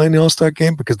go play in the All-Star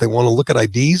game? Because they want to look at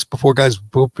IDs before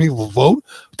people vote?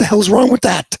 What the hell is wrong with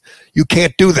that? You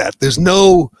can't do that. There's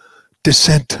no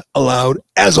dissent allowed.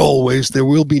 As always, there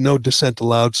will be no dissent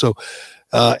allowed. So,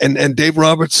 and Dave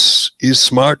Roberts is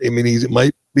smart. I mean, he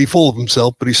might be full of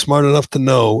himself, but he's smart enough to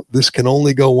know this can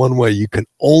only go one way. You can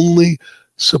only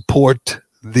support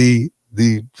the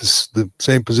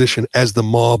same position as the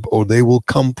mob, or they will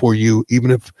come for you,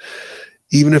 even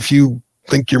if you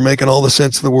think you're making all the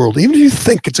sense of the world, even if you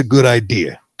think it's a good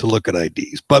idea to look at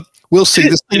IDs. But we'll see.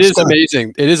 It is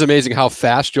amazing. It is amazing how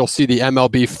fast you'll see the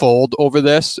MLB fold over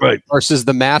this, right, versus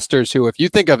the Masters, who, if you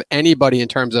think of anybody in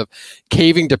terms of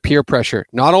caving to peer pressure,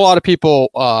 not a lot of people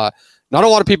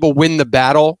win the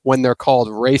battle when they're called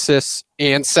racist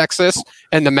and sexist,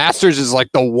 and the Masters is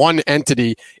like the one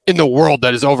entity in the world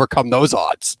that has overcome those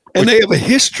odds. And they have a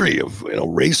history of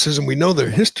racism. We know their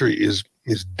history is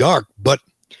dark, but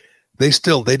they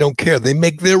don't care. They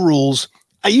make their rules.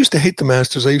 I used to hate the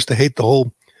Masters. I used to hate the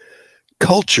whole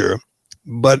culture,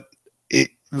 but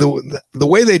the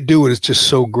way they do it is just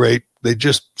so great. They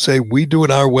just say, we do it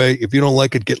our way. If you don't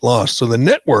like it, get lost. So the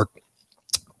network,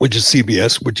 which is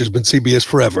CBS, which has been CBS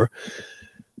forever,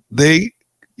 they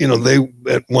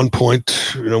at one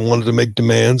point, wanted to make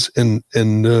demands, and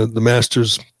the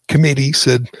Masters committee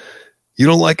said, you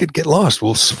don't like it, get lost.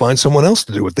 We'll find someone else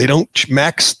to do it. They don't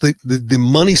max the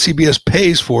money CBS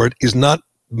pays for it is not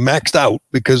maxed out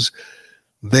because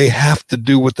they have to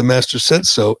do what the Masters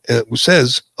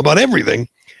says about everything.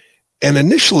 And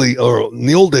initially, or in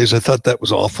the old days, I thought that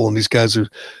was awful, and these guys are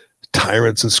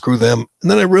tyrants and screw them. And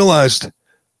then I realized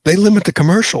they limit the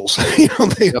commercials.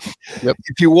 Yep.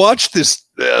 If you watch this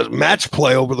match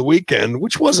play over the weekend,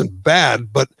 which wasn't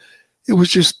bad, but it was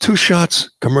just 2 shots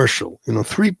commercial,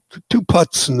 2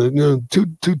 putts and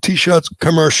 2 tee shots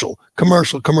commercial.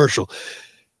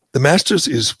 The Masters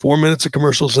is 4 minutes of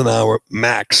commercials an hour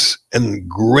max, and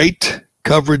great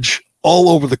coverage all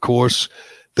over the course.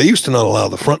 They used to not allow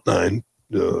the front nine,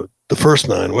 the first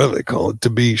nine, whatever they call it, to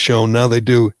be shown. Now they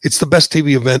do. It's the best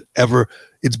TV event ever.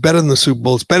 It's better than the Super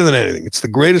Bowl. It's better than anything. It's the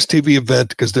greatest TV event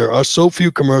because there are so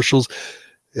few commercials.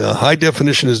 High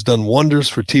definition has done wonders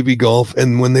for TV golf.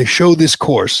 And when they show this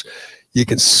course, you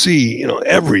can see,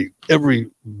 every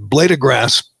blade of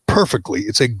grass perfectly.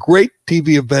 It's a great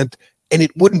TV event, and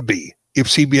it wouldn't be if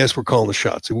CBS were calling the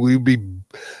shots. It would be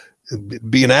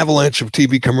an avalanche of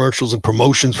TV commercials and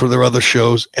promotions for their other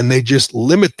shows, and they just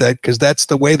limit that because that's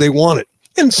the way they want it.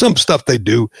 And some stuff they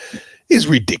do is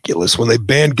ridiculous. When they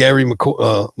banned Gary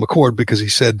McCord because he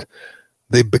said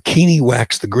they bikini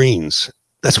waxed the greens.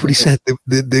 That's what he said.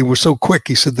 They were so quick.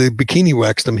 He said they bikini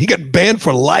waxed them. He got banned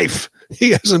for life.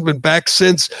 He hasn't been back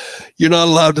since. You're not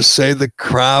allowed to say the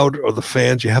crowd or the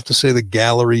fans. You have to say the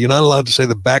gallery. You're not allowed to say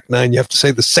the back nine. You have to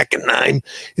say the second nine.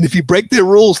 And if you break their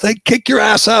rules, they kick your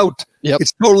ass out. Yep.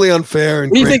 It's totally unfair.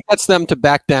 And what do you think gets them to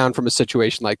back down from a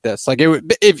situation like this? Like,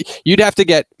 if you'd have to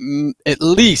get at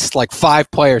least like 5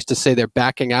 players to say they're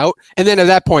backing out, and then at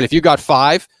that point, if you got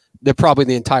 5, they're probably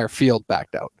the entire field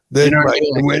backed out. They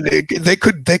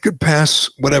could pass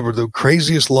whatever the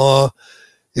craziest law.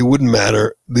 It wouldn't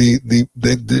matter. They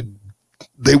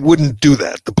wouldn't do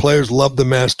that. The players love the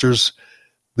Masters.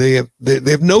 They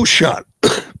have no shot,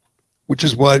 which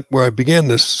is where I began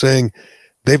this saying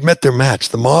they've met their match.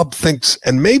 The mob thinks,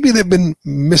 and maybe they've been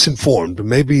misinformed.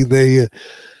 Maybe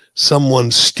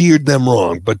someone steered them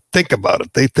wrong. But think about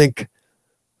it. They think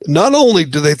not only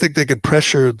do they think they could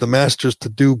pressure the Masters to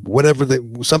do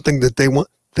something that they want,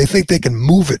 they think they can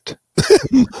move it,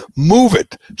 move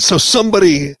it. So some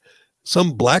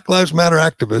Black Lives Matter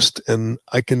activist, and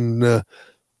I can,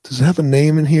 does it have a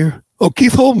name in here? Oh,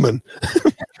 Keith Holman.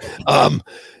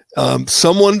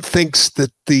 Someone thinks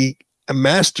that the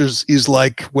Masters is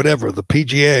like whatever, the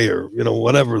PGA or,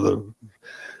 whatever,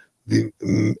 the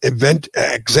event,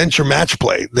 Accenture match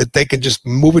play, that they can just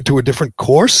move it to a different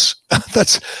course.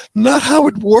 That's not how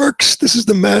it works. This is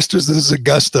the Masters. This is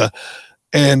Augusta.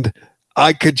 And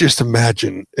I could just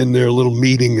imagine in their little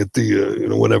meeting at the,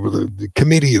 the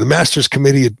committee, the Masters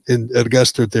committee at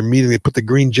Augusta, at their meeting, they put the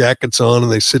green jackets on and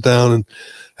they sit down and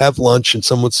have lunch. And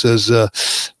someone says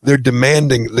they're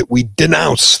demanding that we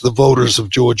denounce the voters of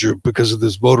Georgia because of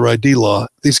this voter ID law.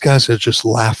 These guys just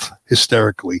laugh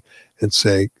hysterically and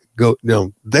say, go,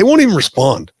 they won't even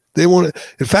respond. They won't.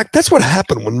 In fact, that's what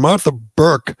happened when Martha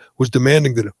Burke was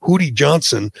demanding that Hootie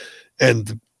Johnson and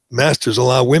the Masters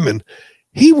allow women.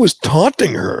 He was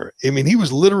taunting her. I mean, he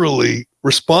was literally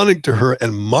responding to her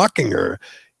and mocking her.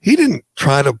 He didn't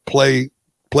try to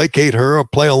placate her or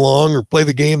play along or play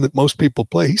the game that most people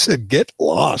play. He said, get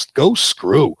lost, go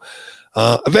screw.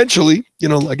 Eventually,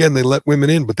 again, they let women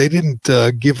in, but they didn't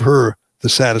give her the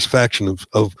satisfaction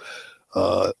of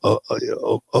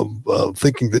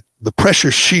thinking that the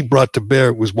pressure she brought to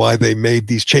bear was why they made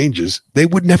these changes. They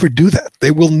would never do that.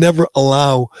 They will never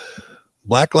allow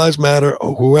Black Lives Matter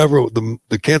or whoever,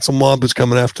 the cancel mob is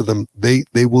coming after them. They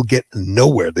will get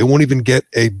nowhere. They won't even get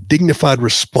a dignified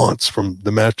response from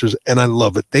the Masters, and I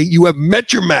love it. You have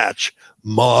met your match,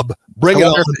 mob. Bring it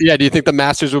on. Yeah, do you think the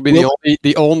Masters will be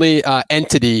the only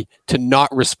entity to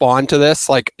not respond to this?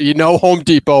 Like, Home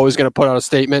Depot is going to put out a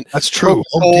statement. That's true.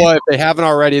 If they haven't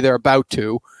already, they're about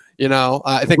to.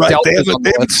 I think right. They have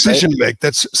a decision to make.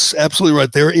 That's absolutely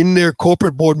right. They're in their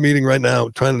corporate board meeting right now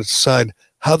trying to decide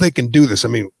how they can do this. I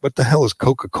mean, what the hell is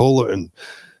Coca-Cola and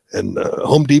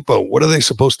Home Depot? What are they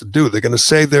supposed to do? They're going to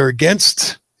say they're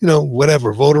against,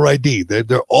 whatever, voter ID.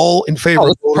 They're all in favor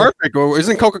of voter. Perfect. Well,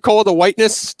 isn't Coca-Cola the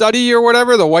whiteness study or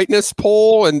whatever, the whiteness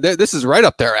poll? And this is right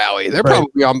up their alley. They're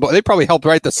probably on. They probably helped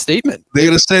write the statement. They're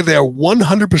going to say they are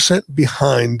 100%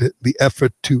 behind the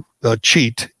effort to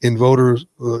cheat in voters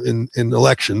in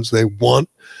elections.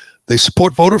 They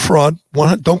support voter fraud.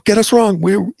 Don't get us wrong.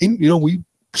 We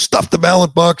stuff the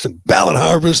ballot box and ballot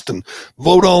harvest and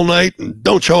vote all night and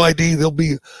don't show ID. They'll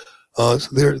be,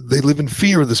 they live in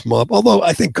fear of this mob. Although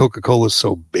I think Coca-Cola is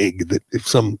so big that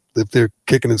if they're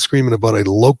kicking and screaming about a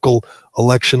local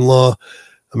election law,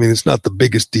 I mean, it's not the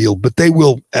biggest deal, but they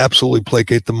will absolutely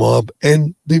placate the mob,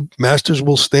 and the Masters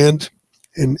will stand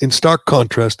in stark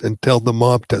contrast and tell the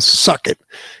mob to suck it.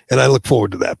 And I look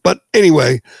forward to that. But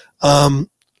anyway,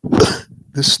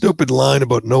 this stupid line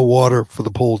about no water for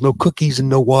the polls, no cookies and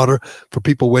no water for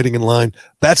people waiting in line.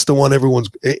 That's the one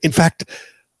in fact,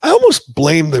 I almost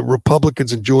blame the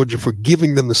Republicans in Georgia for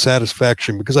giving them the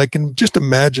satisfaction, because I can just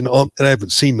imagine, and I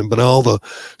haven't seen them, but all the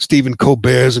Stephen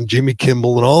Colbert's and Jimmy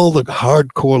Kimmel and all the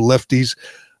hardcore lefties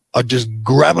are just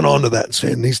grabbing onto that and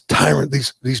saying,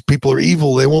 these people are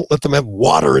evil. They won't let them have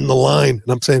water in the line.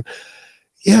 And I'm saying,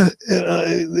 Yeah,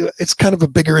 it's kind of a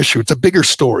bigger issue. It's a bigger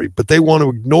story, but they want to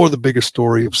ignore the bigger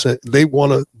story of they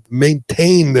want to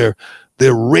maintain their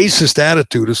racist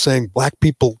attitude of saying black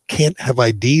people can't have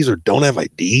IDs or don't have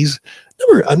IDs.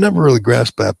 I never really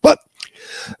grasped that, but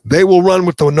they will run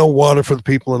with the no water for the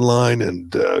people in line,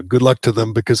 and good luck to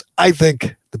them, because I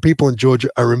think the people in Georgia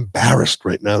are embarrassed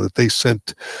right now that they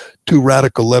sent two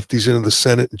radical lefties into the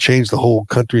Senate and changed the whole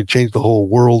country and changed the whole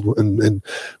world and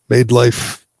made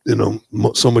life,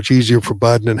 so much easier for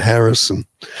Biden and Harris. And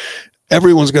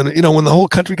everyone's going to, when the whole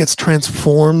country gets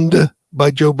transformed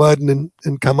by Joe Biden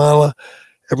and Kamala,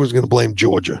 everyone's going to blame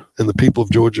Georgia. And the people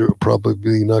of Georgia are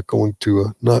probably not going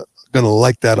to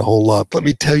like that a whole lot. Let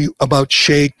me tell you about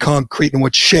Shea Concrete and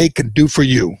what Shea can do for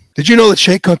you. Did you know that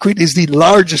Shea Concrete is the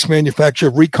largest manufacturer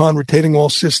of recon retaining wall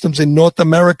systems in North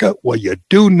America? Well, you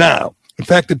do now. In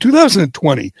fact, in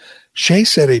 2020, Shea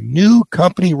set a new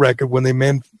company record when they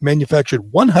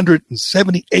manufactured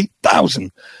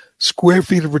 178,000 square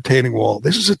feet of retaining wall.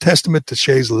 This is a testament to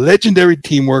Shea's legendary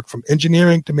teamwork, from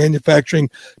engineering to manufacturing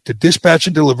to dispatch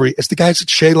and delivery. As the guys at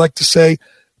Shea like to say,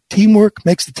 teamwork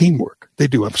makes the team work. They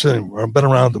do. I've been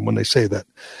around them when they say that.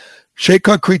 Shea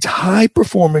Concrete's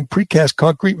high-performing precast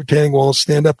concrete retaining walls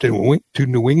stand up to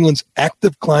New England's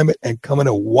active climate and come in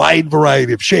a wide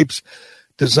variety of shapes,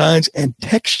 designs, and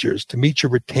textures to meet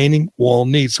your retaining wall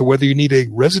needs. So whether you need a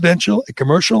residential, a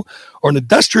commercial, or an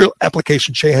industrial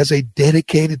application, Shea has a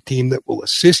dedicated team that will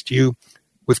assist you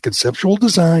with conceptual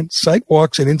design, site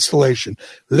walks, and installation.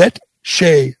 Let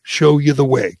Shea show you the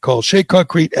way. Call Shea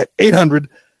Concrete at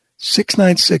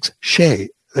 800-696-SHEA.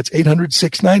 That's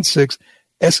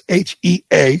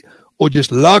 800-696-SHEA, or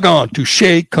just log on to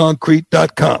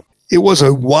SheaConcrete.com. It was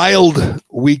a wild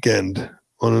weekend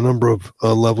on a number of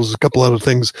levels. A couple other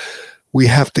things we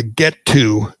have to get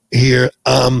to here.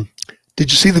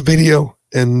 Did you see the video?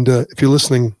 And if you're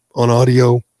listening on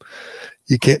audio,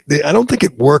 you can't. I don't think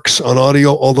it works on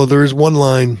audio, although there is one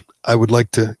line I would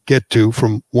like to get to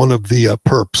from one of the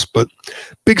perps. But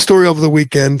big story over the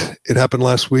weekend. It happened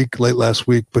late last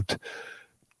week, but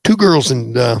two girls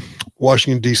in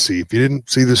Washington, D.C. If you didn't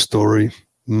see this story,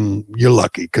 you're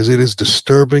lucky, because it is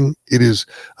disturbing. It is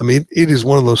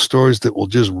one of those stories that will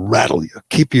just rattle you,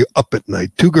 keep you up at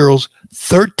night. Two girls,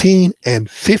 13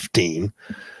 and 15,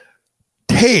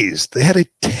 tased. They had a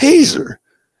taser.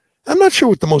 I'm not sure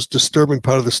what the most disturbing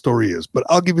part of the story is, but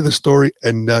I'll give you the story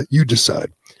and you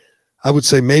decide. I would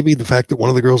say maybe the fact that one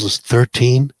of the girls is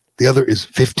 13, the other is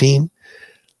 15.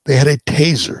 They had a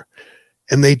taser,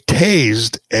 and they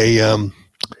tased a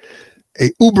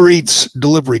Uber Eats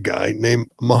delivery guy named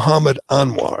Muhammad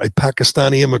Anwar, a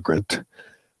Pakistani immigrant.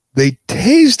 They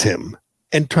tased him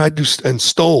and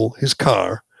stole his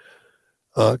car,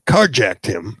 carjacked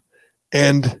him,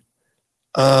 and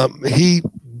he,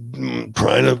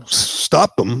 trying to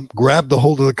stop them, grabbed the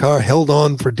hold of the car, held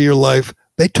on for dear life.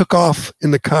 They took off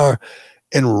in the car,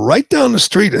 and right down the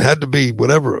street, it had to be a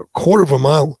quarter of a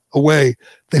mile away,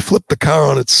 they flipped the car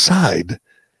on its side,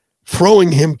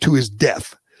 throwing him to his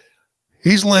death.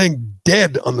 He's laying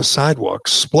dead on the sidewalk,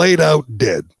 splayed out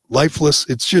dead, lifeless.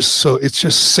 It's just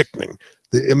sickening.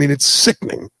 I mean, it's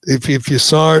sickening. If you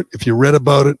saw it, if you read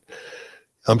about it,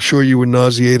 I'm sure you were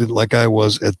nauseated like I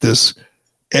was at this.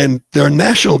 And there are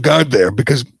National Guard there,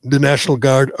 because the National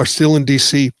Guard are still in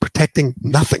D.C. protecting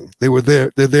nothing. They were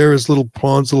there. They're there as little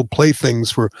pawns, little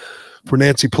playthings for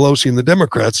Nancy Pelosi and the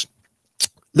Democrats.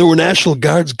 There were National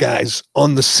Guards guys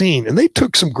on the scene, and they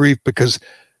took some grief because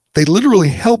they literally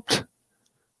helped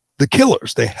the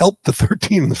killers. They helped the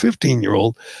 13 and the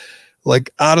 15-year-old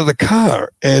out of the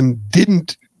car and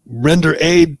didn't render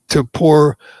aid to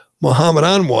poor Muhammad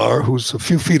Anwar, who's a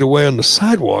few feet away on the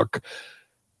sidewalk.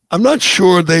 I'm not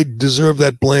sure they deserve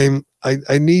that blame.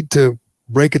 I need to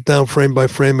break it down frame by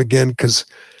frame again, because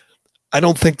I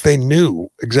don't think they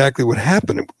knew exactly what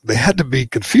happened. They had to be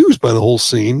confused by the whole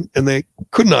scene, and they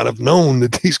could not have known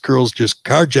that these girls just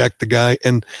carjacked the guy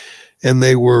and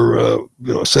they were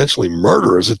essentially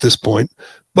murderers at this point.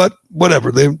 But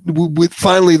whatever.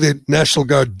 Finally, the National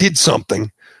Guard did something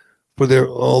for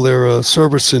all their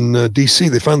service in D.C.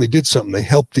 They finally did something. They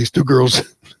helped these two girls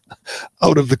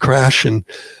out of the crash, and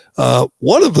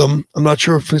one of them, I'm not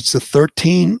sure if it's the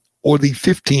 13 or the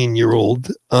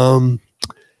 15-year-old,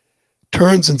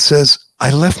 turns and says,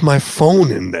 "I left my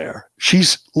phone in there."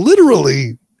 She's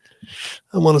literally,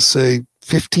 I want to say,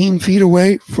 15 feet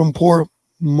away from poor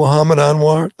Muhammad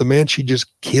Anwar, the man she just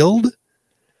killed.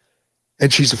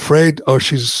 And she's afraid, or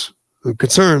she's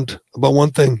concerned about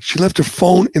one thing. She left her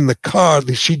phone in the car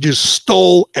that she just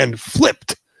stole and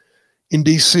flipped in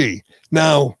D.C.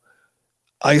 Now,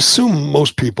 I assume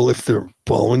most people, if they're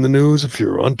following the news, if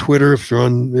you're on Twitter, if you're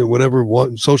on whatever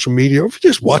social media, or if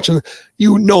you're just watching,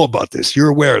 you know about this. You're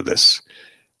aware of this.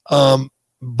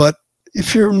 But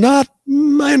if you're not,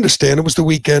 I understand it was the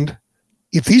weekend.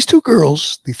 If these two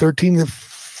girls, the 13 and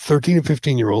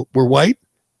 15-year-old, were white,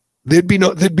 they'd be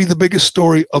the biggest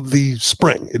story of the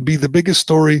spring. It'd be the biggest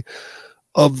story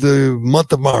of the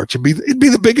month of March. It'd be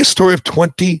the biggest story of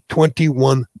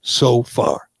 2021 so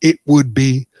far. It would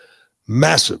be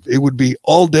massive. It would be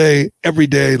all day, every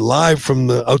day, live from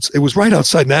it was right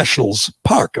outside Nationals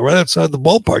Park, right outside the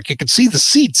ballpark. You could see the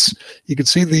seats. You could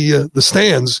see the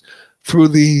stands through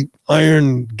the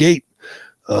iron gate.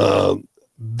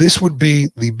 This would be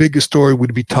the biggest story.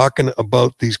 We'd be talking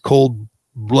about these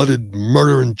cold-blooded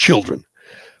murdering children.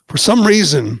 For some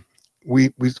reason,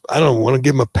 I don't want to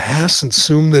give them a pass and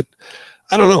assume that,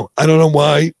 I don't know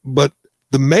why, but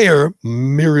the mayor,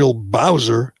 Muriel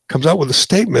Bowser, comes out with a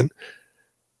statement.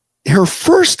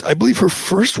 I believe her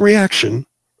first reaction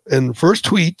and first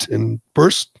tweet and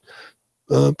first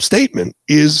statement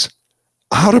is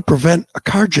how to prevent a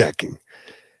carjacking,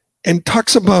 and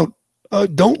talks about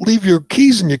don't leave your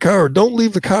keys in your car, or don't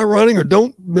leave the car running, or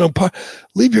don't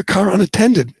leave your car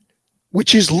unattended,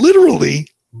 which is literally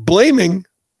blaming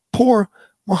poor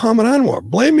Muhammad Anwar,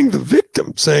 blaming the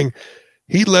victim, saying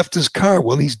he left his car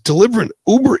when he's delivering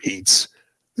Uber Eats.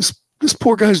 This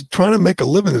poor guy's trying to make a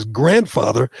living. His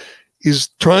grandfather is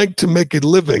trying to make a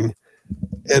living,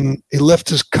 and he left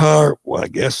his car, well, I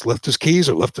guess left his keys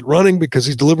or left it running because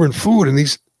he's delivering food, and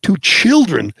these two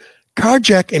children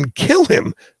carjack and kill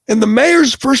him. And the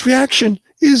mayor's first reaction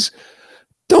is,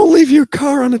 don't leave your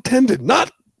car unattended,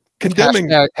 not condemning.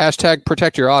 Hashtag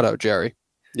protect your auto, Jerry.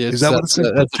 Is that what it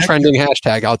says? That's a trending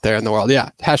hashtag out there in the world. Yeah.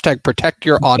 Hashtag protect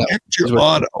your auto. Protect your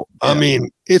auto. Yeah. I mean,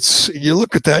 you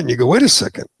look at that and you go, wait a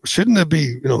second. Shouldn't there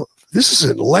be, this is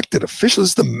an elected official. This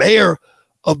is the mayor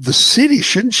of the city.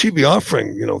 Shouldn't she be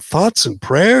offering, thoughts and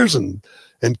prayers and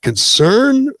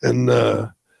concern and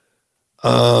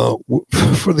for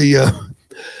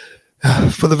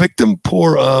the victim,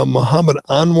 poor Muhammad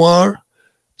Anwar,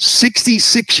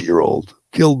 66-year-old,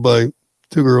 killed by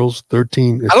two girls,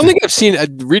 13. I don't think I've seen,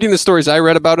 reading the stories I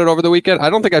read about it over the weekend, I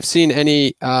don't think I've seen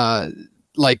any, that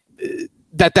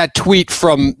tweet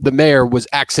from the mayor was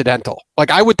accidental.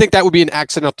 Like, I would think that would be an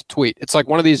accidental tweet. It's like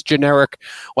one of these generic,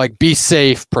 like, be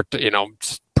safe,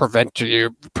 prevent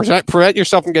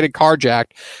yourself from getting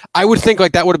carjacked. I would think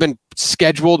like that would have been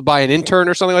scheduled by an intern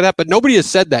or something like that, but nobody has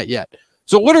said that yet.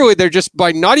 So literally, they're just,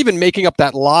 by not even making up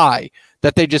that lie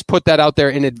that they just put that out there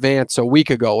in advance a week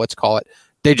ago, let's call it,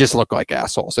 they just look like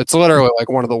assholes. It's literally like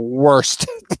one of the worst.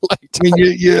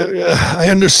 I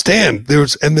understand. You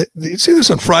see this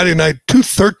on Friday night, two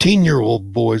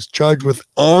 13-year-old boys charged with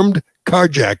armed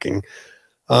carjacking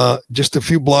just a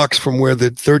few blocks from where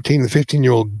the 13 and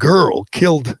 15-year-old girl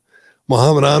killed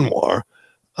Muhammad Anwar.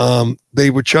 They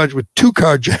were charged with two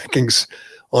carjackings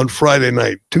on Friday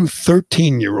night, two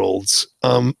 13-year-olds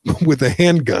with a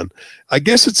handgun. I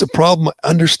guess it's a problem. I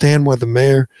understand why the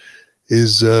mayor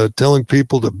is telling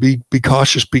people to be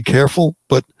cautious, be careful.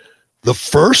 But the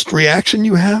first reaction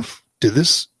you have to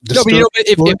this, no, but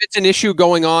if it's an issue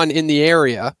going on in the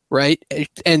area, right,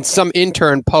 and some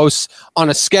intern posts on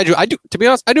a schedule, to be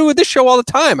honest, I do with this show all the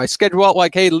time. I schedule out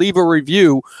like, hey, leave a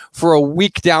review for a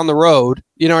week down the road.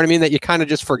 You know what I mean? That you kind of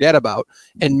just forget about,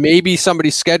 and maybe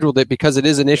somebody scheduled it because it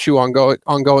is an issue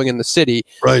ongoing in the city.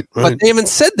 Right. But they haven't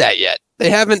said that yet. They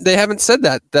haven't said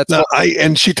that.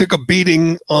 And she took a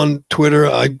beating on Twitter.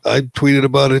 I tweeted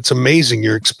about it. It's amazing.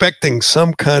 You're expecting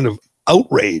some kind of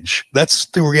outrage. That's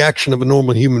the reaction of a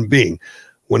normal human being.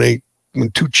 When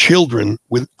two children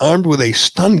armed with a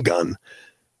stun gun,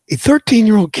 a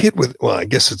 13-year-old kid well, I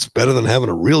guess it's better than having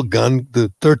a real gun.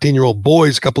 The 13-year-old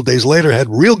boys a couple of days later had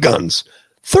real guns.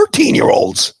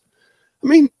 13-year-olds. I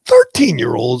mean,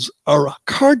 13-year-olds are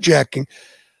carjacking.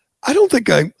 I don't think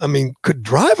I could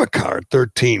drive a car at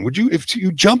 13. Would you, if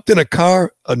you jumped in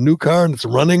a new car and it's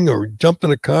running, or jumped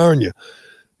in a car and you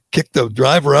kick the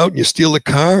driver out and you steal the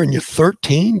car and you're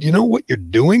 13? Do you know what you're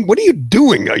doing? What are you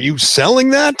doing? Are you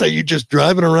selling that? Are you just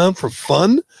driving around for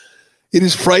fun? It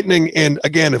is frightening. And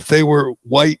again, if they were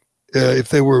white, if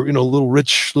they were, little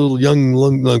rich, little young,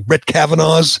 like Brett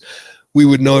Kavanaugh's, we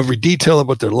would know every detail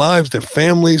about their lives, their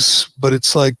families. But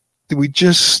it's like, we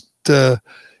just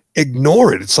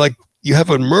ignore it. It's like you have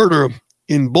a murder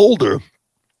in Boulder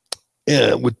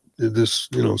with this,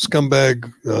 scumbag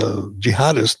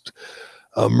jihadist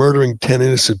murdering 10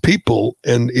 innocent people,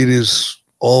 and it is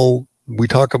all we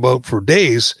talk about for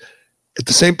days. At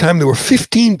the same time, there were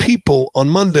 15 people on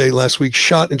Monday last week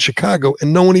shot in Chicago,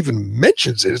 and no one even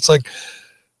mentions it. It's like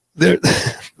there,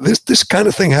 this kind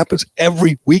of thing happens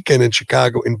every weekend in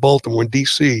Chicago, in Baltimore, in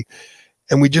DC,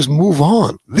 and we just move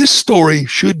on. This story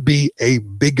should be a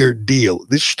bigger deal.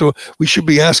 We should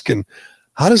be asking,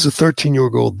 how does a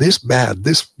 13-year-old go this bad,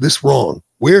 this wrong?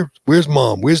 Where's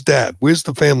mom? Where's dad? Where's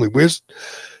the family? Where's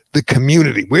the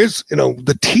community? Where's,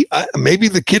 maybe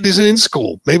the kid isn't in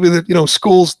school. Maybe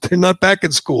schools, they're not back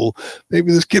in school.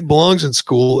 Maybe this kid belongs in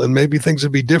school, and maybe things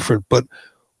would be different. But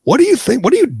what do you think?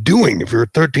 What are you doing if you're a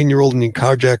 13-year-old and you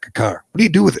carjack a car? What do you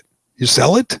do with it? You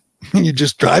sell it? You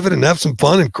just drive it and have some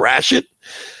fun and crash it?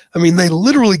 I mean, they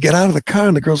literally get out of the car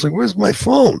and the girl's like, where's my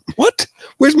phone? What?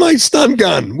 Where's my stun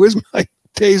gun? Where's my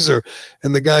taser?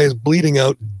 And the guy is bleeding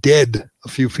out dead a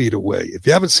few feet away. If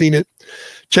you haven't seen it,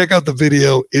 check out the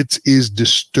video. It is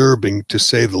disturbing, to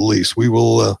say the least. We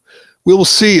will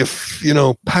see if,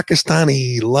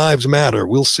 Pakistani lives matter.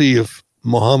 We'll see if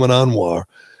Muhammad Anwar,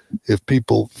 if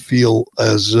people feel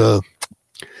as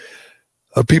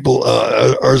people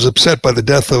are as upset by the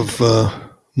death of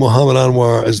Muhammad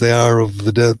Anwar as they are over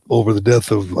the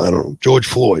death of, I don't know, George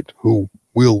Floyd, who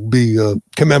we'll be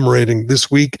commemorating this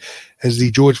week, as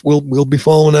we'll be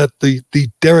following that. The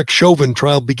Derek Chauvin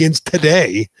trial begins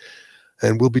today,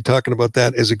 and we'll be talking about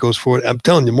that as it goes forward. I'm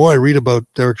telling you, the more I read about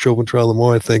Derek Chauvin trial, the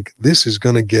more I think this is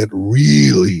going to get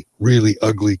really, really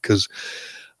ugly, because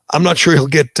I'm not sure he'll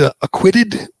get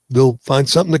acquitted. They'll find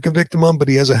something to convict him on, but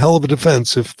he has a hell of a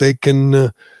defense if they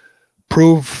can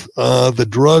prove the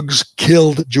drugs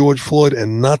killed George Floyd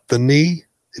and not the knee.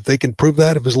 If they can prove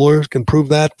that, if his lawyers can prove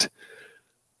that,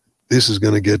 this is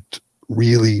going to get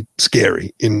really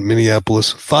scary in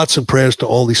Minneapolis. Thoughts and prayers to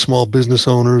all these small business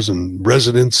owners and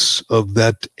residents of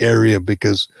that area,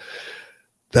 because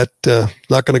that's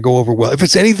not going to go over well. If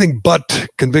it's anything but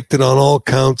convicted on all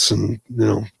counts and,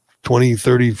 20,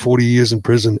 30, 40 years in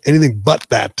prison, anything but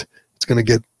that, it's going to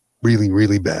get really,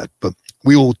 really bad. But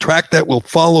we will track that. We'll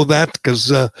follow that,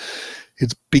 because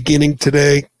it's beginning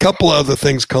today. Couple other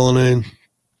things, Cullinane.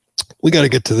 We got to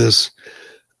get to this.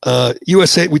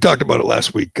 USA, we talked about it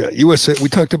last week. USA, we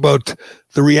talked about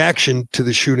the reaction to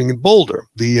the shooting in Boulder.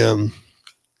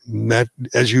 That,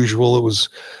 as usual, it was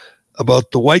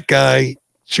about the white guy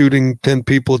shooting 10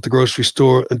 people at the grocery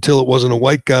store, until it wasn't a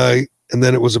white guy, and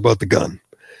then it was about the gun.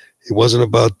 It wasn't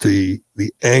about the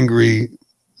angry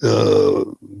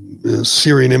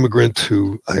Syrian immigrant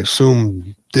who, I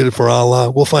assume, did it for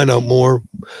Allah. We'll find out more.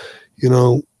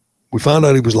 We found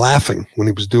out he was laughing when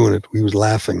he was doing it. He was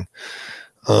laughing.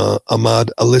 Ahmad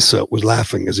Alissa was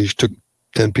laughing as he took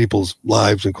 10 people's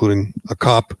lives, including a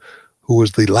cop who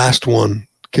was the last one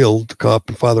killed, the cop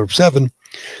and father of 7.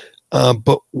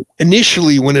 But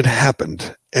initially, when it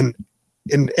happened, and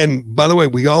by the way,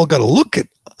 we all got to look at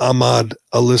Ahmad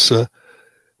Alissa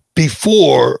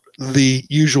before the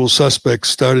usual suspects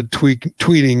started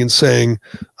tweeting and saying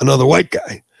another white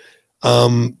guy.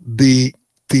 The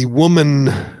woman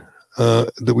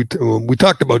that we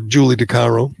talked about, Julie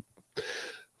DeCaro,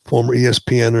 former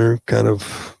ESPNer, kind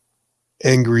of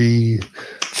angry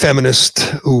feminist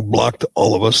who blocked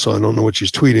all of us, so I don't know what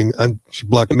she's tweeting. She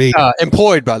blocked me.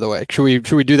 Employed, by the way. Should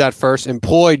we do that first?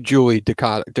 Employed Julie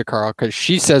DeCaro, because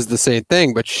she says the same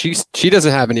thing, but she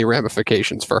doesn't have any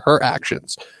ramifications for her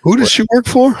actions. Who does she work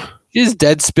for? She's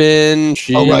Deadspin.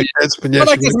 Deadspin. Yeah,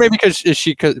 I guess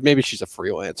maybe she's a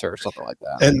freelancer or something like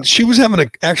that. And she was having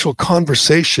an actual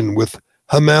conversation with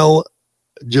Hamel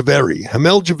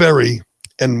Javeri,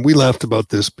 and we laughed about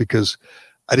this because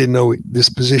I didn't know this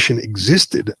position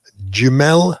existed.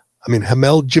 Hamel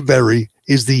Javeri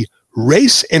was the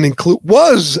race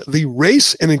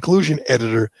and inclusion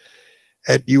editor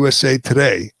at USA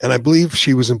Today, and I believe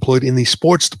she was employed in the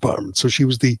sports department. So she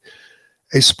was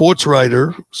a sports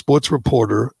writer, sports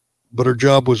reporter, but her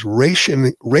job was race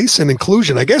and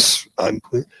inclusion. I guess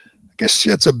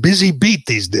that's a busy beat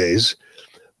these days.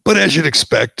 But as you'd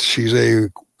expect, she's a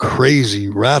crazy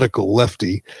radical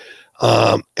lefty,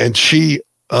 and she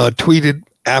tweeted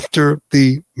after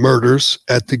the murders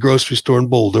at the grocery store in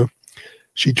Boulder.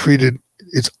 She tweeted,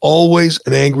 "It's always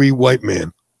an angry white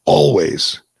man,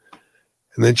 always."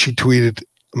 And then she tweeted,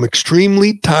 "I'm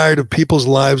extremely tired of people's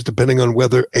lives depending on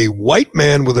whether a white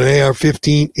man with an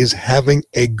AR-15 is having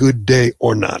a good day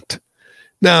or not."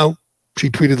 Now, she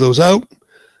tweeted those out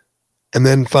and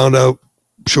then found out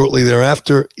shortly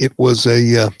thereafter it was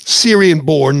a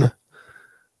Syrian-born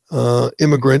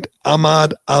immigrant,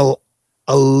 Ahmad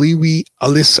Aliwi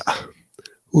Alissa,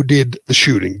 who did the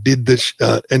shooting,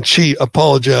 and she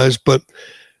apologized, but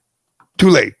too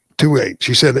late.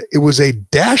 She said it was a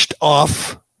dashed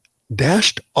off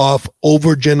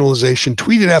overgeneralization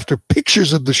tweeted after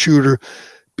pictures of the shooter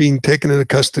being taken into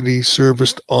custody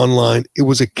surfaced online. It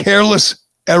was a careless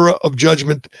error of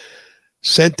judgment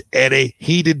sent at a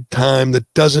heated time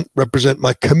that doesn't represent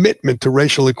my commitment to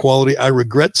racial equality. I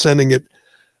regret sending it.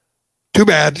 Too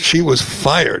bad she was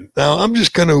fired. Now, I'm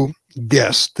just going to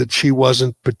guess that she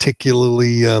wasn't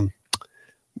particularly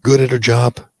good at her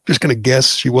job. Just going to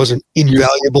guess she wasn't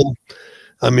invaluable.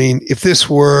 I mean, if this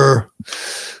were,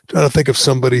 trying to think of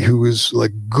somebody who is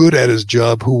like good at his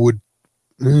job, who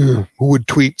would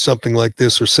tweet something like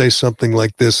this or say something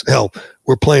like this. Hell,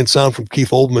 we're playing sound from Keith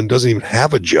Olbermann, doesn't even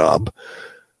have a job.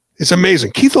 It's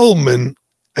amazing. Keith Olbermann,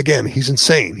 again, he's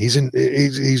insane. He's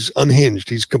unhinged.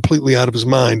 He's completely out of his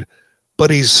mind,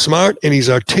 but he's smart and he's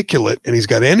articulate and he's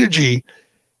got energy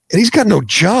and he's got no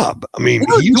job. I mean,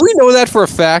 do we know that for a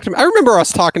fact? I remember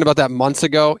us talking about that months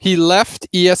ago. He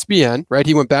left ESPN, right?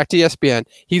 He went back to ESPN.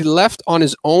 He left on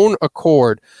his own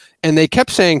accord, and they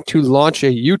kept saying to launch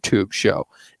a YouTube show.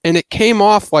 And it came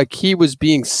off like he was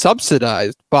being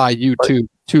subsidized by YouTube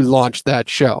to launch that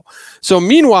show. So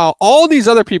meanwhile, all these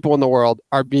other people in the world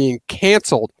are being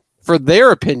canceled for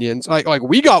their opinions. Like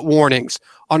we got warnings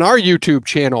on our YouTube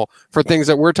channel for things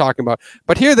that we're talking about.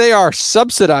 But here they are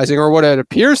subsidizing, or what it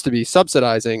appears to be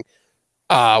subsidizing,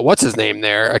 what's his name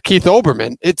there? Keith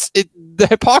Olbermann. The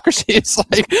hypocrisy is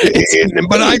like.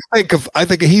 But I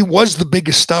think he was the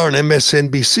biggest star in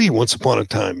MSNBC once upon a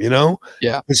time, you know?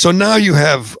 Yeah. And so now you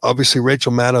have obviously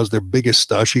Rachel Maddow's their biggest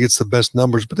star. She gets the best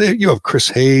numbers, but you have Chris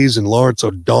Hayes and Lawrence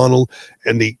O'Donnell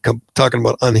and talking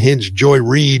about unhinged Joy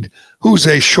Reid, who's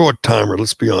a short timer.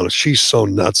 Let's be honest. She's so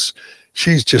nuts.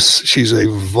 She's a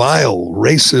vile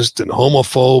racist and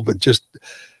homophobe and just.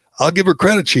 I'll give her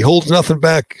credit. She holds nothing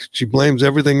back. She blames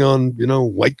everything on,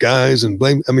 white guys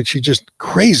she's just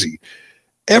crazy.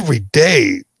 Every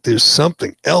day there's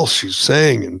something else she's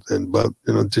saying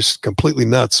and just completely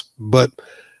nuts. But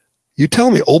you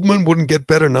tell me Olbermann wouldn't get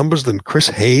better numbers than Chris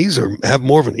Hayes or have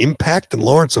more of an impact than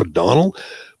Lawrence O'Donnell,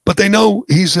 but they know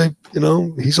he's a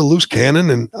loose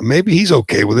cannon and maybe he's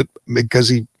okay with it because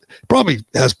he probably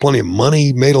has plenty of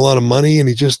money, made a lot of money, and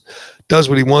he just does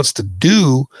what he wants to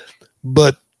do.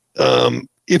 But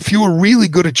if you were really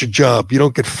good at your job, you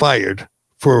don't get fired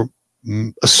for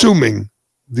assuming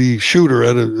the shooter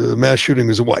at a mass shooting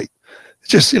is a white. It's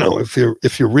just,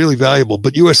 if you're really valuable.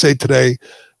 But USA Today,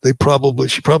 she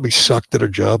probably sucked at her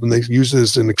job and they used it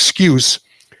as an excuse.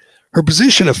 Her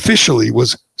position officially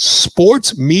was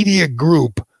Sports Media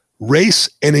Group Race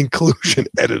and Inclusion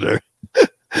Editor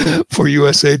for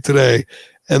USA Today.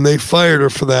 And they fired her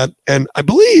for that. And I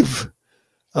believe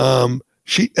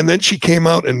then she came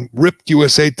out and ripped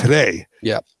USA Today.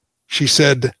 Yeah. She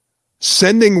said,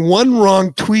 sending one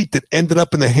wrong tweet that ended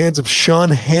up in the hands of Sean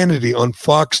Hannity on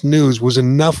Fox News was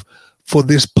enough for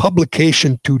this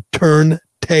publication to turn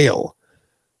tail.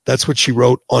 That's what she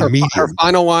wrote on Medium. Her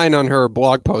final line on her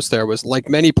blog post there was, like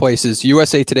many places,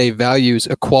 USA Today values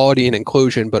equality and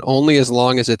inclusion, but only as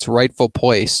long as its rightful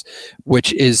place,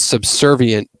 which is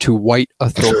subservient to white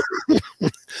authority.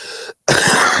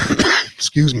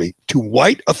 Excuse me, to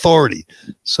white authority.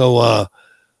 So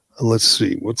let's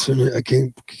see. What's her name? I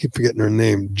keep forgetting her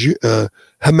name.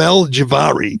 Hamel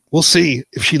Javari. We'll see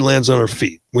if she lands on her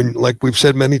feet. When, like we've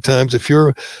said many times, if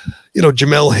you're,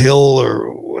 Jamel Hill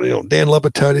or Dan Le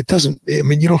Batard,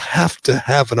 you don't have to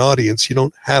have an audience. You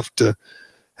don't have to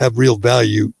have real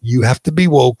value. You have to be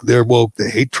woke. They're woke. They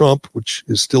hate Trump, which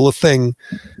is still a thing.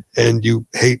 And you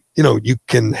hate, you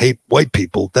can hate white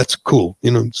people. That's cool.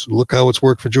 So look how it's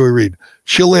worked for Joy Reid.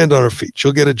 She'll land on her feet.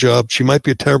 She'll get a job. She might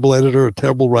be a terrible editor, a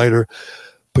terrible writer,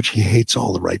 but she hates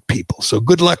all the right people. So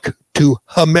good luck to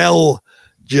Hamel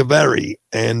Javari.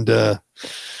 And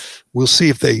we'll see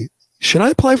if should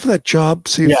I apply for that job?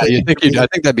 I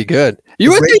think that'd be good.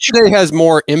 USA Today has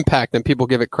more impact than people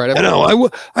give it credit for. I know.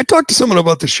 I talked to someone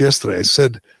about this yesterday. I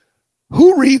said,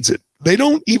 who reads it? I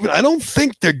don't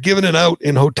think they're giving it out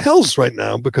in hotels right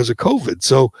now because of COVID.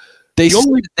 So they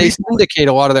syndicate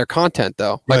a lot of their content,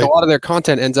 though. Like, right. A lot of their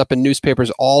content ends up in newspapers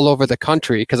all over the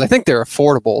country because I think they're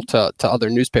affordable to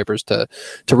other newspapers to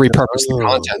repurpose the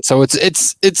content. So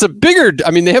it's a bigger.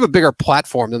 They have a bigger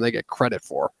platform than they get credit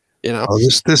for.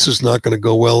 This is not going to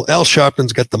go well. Al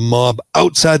Sharpton's got the mob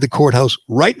outside the courthouse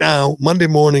right now, Monday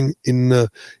morning in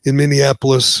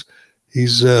Minneapolis.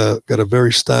 He's got a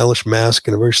very stylish mask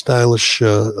and a very stylish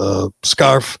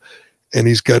scarf, and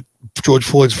he's got George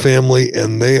Floyd's family,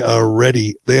 and they are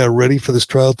ready. They are ready for this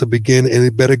trial to begin, and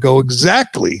it better go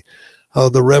exactly how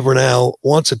the Reverend Al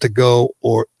wants it to go,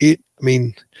 or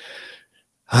again,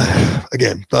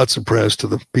 thoughts and prayers to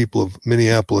the people of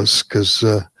Minneapolis, because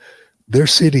their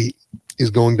city is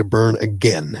going to burn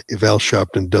again if Al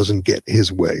Sharpton doesn't get his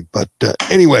way. But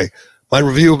anyway, my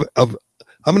review of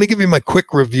I'm going to give you my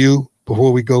quick review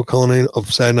before we go, Colin,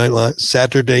 of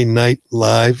Saturday Night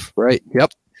Live. Right.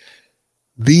 Yep.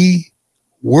 The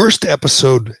worst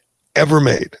episode ever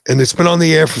made. And it's been on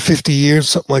the air for 50 years,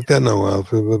 something like that. No,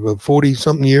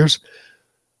 40-something years.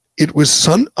 It was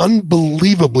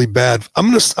unbelievably bad.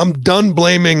 I'm done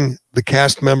blaming the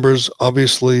cast members.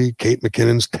 Obviously, Kate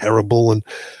McKinnon's terrible. And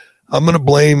I'm going to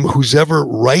blame who's ever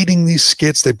writing these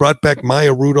skits. They brought back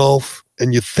Maya Rudolph.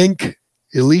 And you think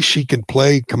at least she can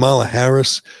play Kamala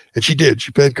Harris. And she did.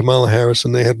 She played Kamala Harris.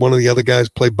 And they had one of the other guys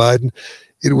play Biden.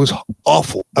 It was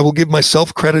awful. I will give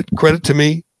myself credit to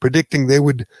me, predicting they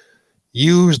would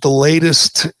use the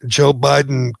latest Joe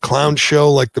Biden clown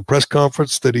show, like the press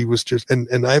conference that he was just,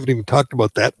 and I haven't even talked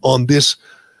about that on this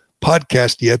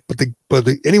podcast yet, but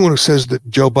anyone who says that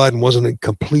Joe Biden wasn't a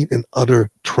complete and utter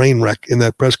train wreck in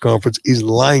that press conference is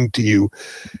lying to you.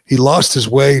 He lost his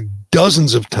way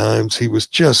dozens of times. He was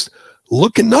just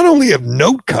looking not only at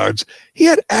note cards, he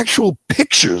had actual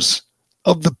pictures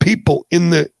of the people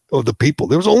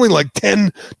There was only like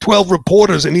 10, 12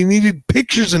 reporters, and he needed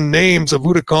pictures and names of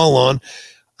who to call on.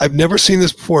 I've never seen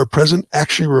this before. A president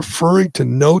actually referring to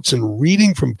notes and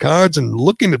reading from cards and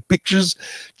looking at pictures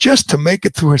just to make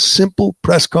it through a simple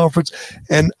press conference.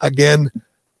 And again,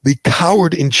 the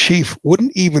coward in chief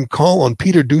wouldn't even call on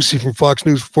Peter Doocy from Fox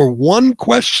News for one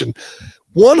question.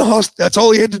 That's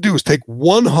all he had to do was take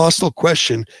one hostile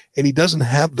question, and he doesn't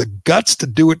have the guts to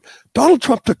do it. Donald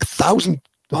Trump took 1,000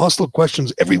 hostile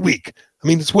questions every week. I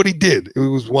mean, it's what he did. It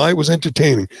was why it was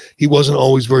entertaining. He wasn't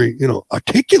always very,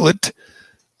 articulate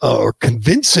or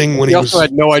convincing when he also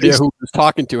had no idea who he was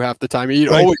talking to half the time. He'd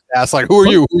always ask, like, who are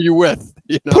you? Who are you with?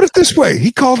 Put it this way.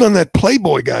 He called on that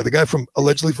Playboy guy, the guy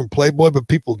allegedly from Playboy, but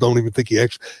people don't even think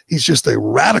he's just a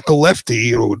radical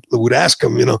lefty, would ask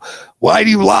him, why do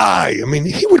you lie? I mean,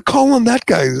 he would call on that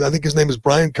guy. I think his name is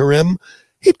Brian Karem.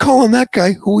 He'd call on that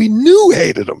guy who he knew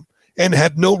hated him and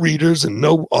had no readers and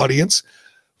no audience.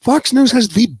 Fox News has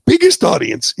the biggest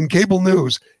audience in cable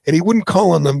news, and he wouldn't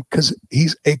call on them because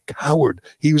he's a coward.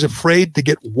 He was afraid to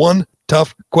get one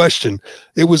tough question.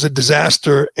 It was a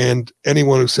disaster, and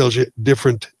anyone who tells you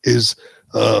different is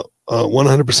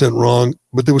 100% wrong.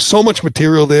 But there was so much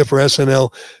material there for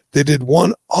SNL. They did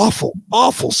one awful,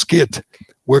 awful skit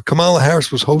where Kamala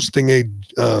Harris was hosting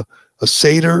a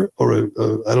Seder, or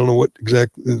I don't know what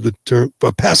exactly the term,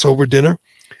 a Passover dinner,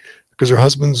 because her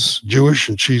husband's Jewish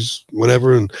and she's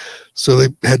whatever. And so they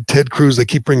had Ted Cruz. They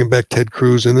keep bringing back Ted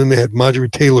Cruz. And then they had Marjorie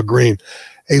Taylor Greene,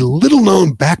 a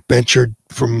little-known backbencher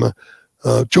from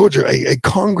Georgia, a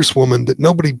congresswoman that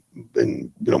nobody,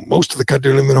 most of the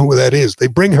country don't even know who that is. They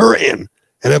bring her in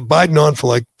and have Biden on for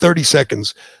like 30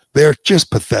 seconds. They're just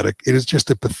pathetic. It is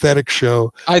just a pathetic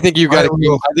show. I think you got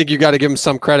to give them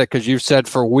some credit, because you've said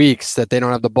for weeks that they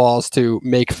don't have the balls to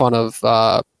make fun of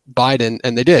Biden,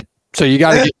 and they did. So you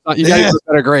got to get a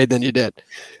better grade than you did.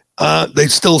 They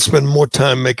still spend more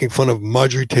time making fun of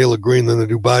Marjorie Taylor Greene than they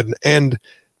do Biden. And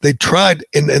they tried,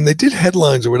 and they did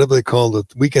headlines or whatever they called it,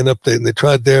 Weekend Update, and they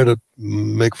tried there to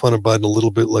make fun of Biden a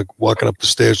little bit, like walking up the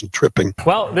stairs and tripping.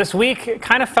 Well, this week it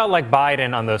kind of felt like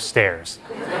Biden on those stairs.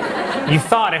 You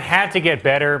thought it had to get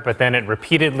better, but then it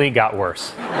repeatedly got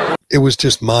worse. It was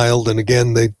just mild, and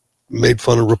again, they made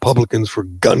fun of Republicans for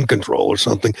gun control or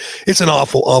something. It's an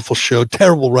awful, awful show.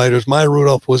 Terrible writers. Maya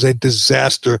Rudolph was a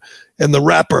disaster. And the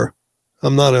rapper,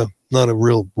 I'm not a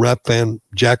real rap fan,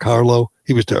 Jack Harlow,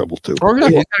 he was terrible too. Oh, yeah,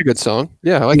 he's got a good song.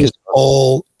 Yeah, I like it.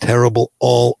 All terrible,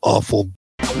 all awful.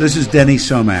 This is Denny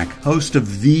Somack, host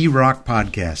of The Rock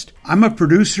Podcast. I'm a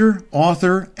producer,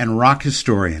 author, and rock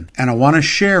historian, and I want to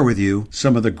share with you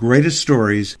some of the greatest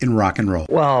stories in rock and roll.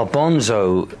 Well,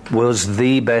 Bonzo was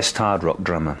the best hard rock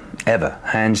drummer ever,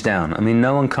 hands down. I mean,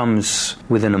 no one comes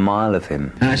within a mile of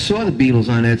him. I saw the Beatles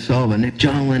on Ed Sullivan.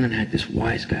 John Lennon had this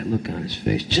wise guy look on his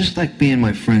face, just like being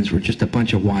my friends were just a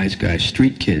bunch of wise guys,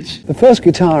 street kids. The first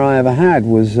guitar I ever had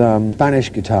was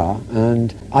Spanish guitar,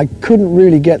 and I couldn't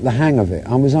really get the hang of it.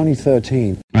 I was only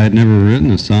 13. I had never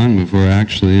written a song before,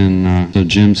 actually, and so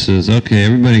Jim says, okay,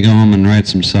 everybody go home and write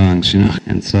some songs,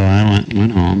 And so I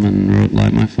went home and wrote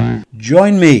Light My Fire.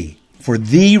 Join me for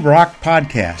The Rock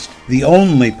Podcast, the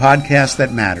only podcast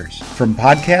that matters, from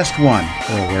Podcast One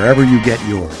or wherever you get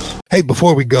yours. Hey,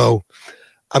 before we go,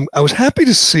 I was happy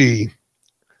to see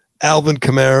Alvin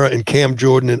Kamara and Cam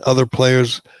Jordan and other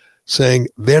players saying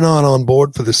they're not on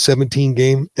board for the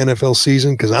 17-game NFL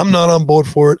season, because I'm not on board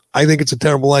for it. I think it's a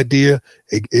terrible idea.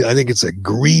 I think it's a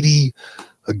greedy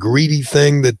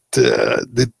thing that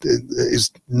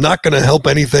is not going to help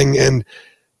anything, and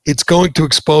it's going to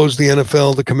expose the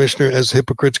NFL, the commissioner, as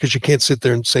hypocrites, because you can't sit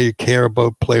there and say you care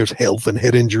about players' health and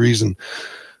head injuries and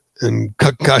and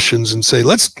concussions and say,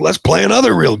 let's play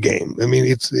another real game. I mean,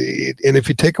 and if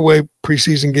you take away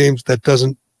preseason games, that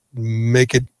doesn't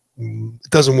make it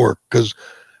work, because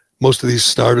most of these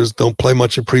starters don't play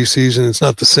much in preseason. It's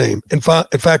not the same. In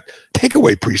fact, take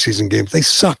away preseason games. They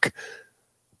suck.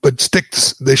 But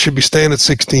they should be staying at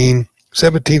 16.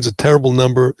 17 is a terrible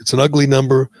number. It's an ugly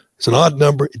number. It's an odd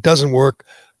number. It doesn't work.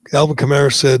 Alvin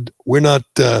Kamara said, we're not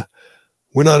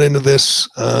into this.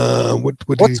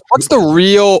 What's the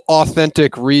real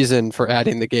authentic reason for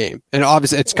adding the game? And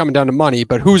obviously it's coming down to money,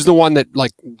 but who's the one that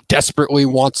desperately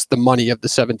wants the money of the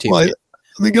 17th game?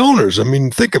 The owners. I mean,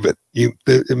 think of it.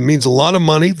 It means a lot of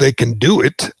money. They can do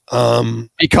it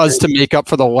because to make up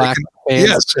for the lack of fans.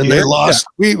 Yes, and they lost.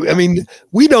 Yeah.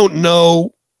 We don't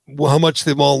know how much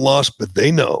they've all lost, but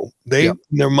they know. In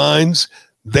their minds,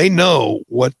 they know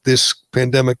what this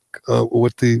pandemic,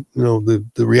 what the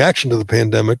reaction to the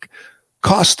pandemic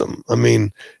cost them. I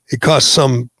mean, it costs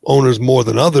some owners more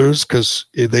than others because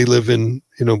they live in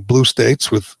blue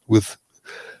states with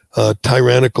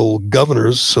tyrannical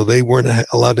governors, so they weren't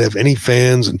allowed to have any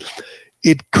fans, and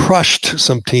it crushed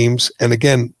some teams. And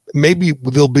again, maybe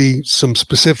there'll be some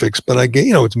specifics, but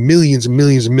it's millions and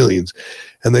millions and millions.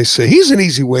 And they say, here's an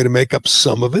easy way to make up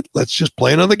some of it. Let's just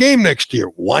play another game next year.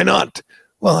 Why not?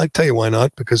 Well, I tell you why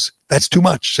not, because that's too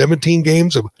much. 17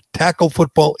 games of tackle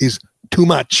football is too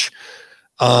much.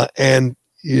 And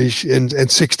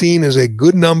 16 is a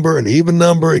good number, an even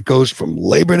number. It goes from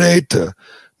Labor Day to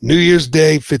New Year's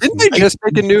Day. Didn't they just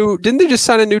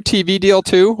sign a new TV deal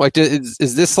too?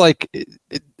 Is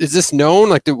this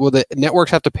known? Will the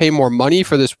networks have to pay more money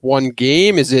for this one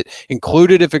game? Is it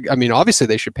included? Obviously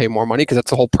they should pay more money because that's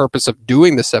the whole purpose of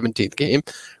doing the 17th game,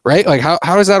 right?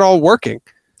 How is that all working?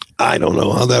 I don't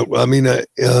know how that.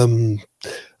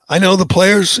 I know the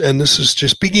players, and this is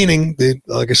just beginning.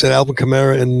 Like I said, Alvin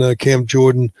Kamara and Cam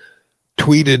Jordan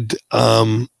tweeted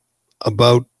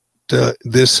about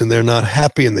this, and they're not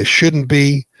happy, and they shouldn't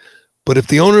be. But if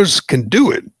the owners can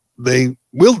do it, they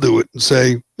will do it and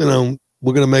say, we're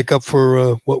going to make up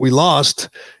for what we lost.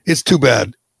 It's too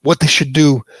bad. What they should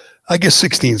do, I guess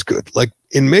 16 is good. Like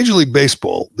in Major League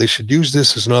Baseball, they should use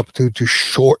this as an opportunity to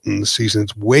shorten the season.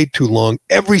 It's way too long.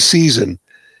 Every season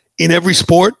in every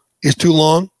sport is too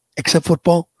long, except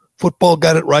football. Football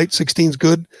got it right. 16 is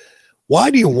good.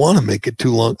 Why do you want to make it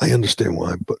too long? I understand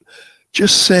why, but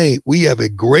just say we have a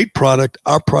great product.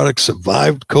 Our product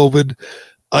survived COVID.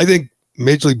 I think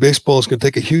Major League Baseball is going to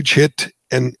take a huge hit.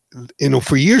 And,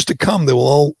 for years to come, they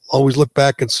will always look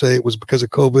back and say it was because of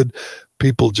COVID.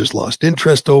 People just lost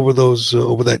interest over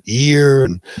that year.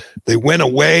 And they went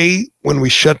away when we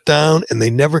shut down and they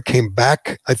never came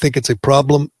back. I think it's a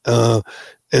problem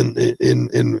in the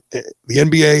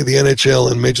NBA, the NHL,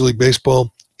 and Major League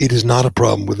Baseball. It is not a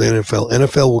problem with the NFL.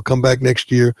 NFL will come back next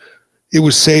year. It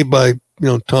was saved by,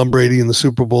 Tom Brady in the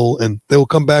Super Bowl, and they will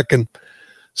come back in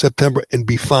September and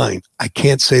be fine. I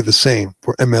can't say the same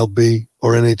for MLB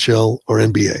or NHL or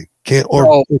NBA.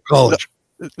 Or college.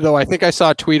 Though I think I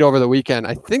saw a tweet over the weekend.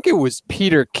 I think it was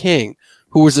Peter King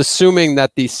who was assuming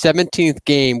that the 17th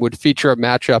game would feature a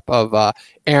matchup of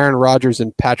Aaron Rodgers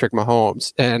and Patrick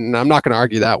Mahomes, and I'm not going to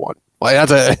argue that one.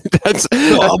 That's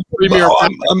premier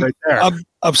right there.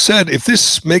 I've said if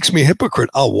this makes me a hypocrite,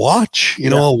 I'll watch.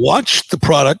 I'll watch the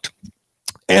product,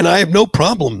 and I have no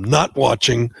problem not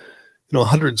watching.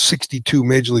 162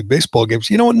 Major League Baseball games.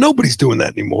 You know what? Nobody's doing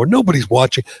that anymore. Nobody's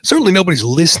watching. Certainly, nobody's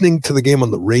listening to the game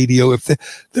on the radio. If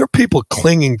there are people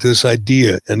clinging to this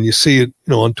idea, and you see it,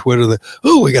 on Twitter, that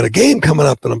we got a game coming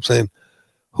up, and I'm saying,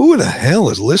 who the hell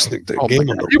is listening to a game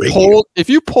on the radio? If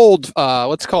you polled,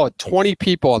 let's call it 20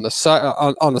 people on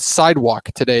the sidewalk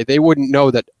today, they wouldn't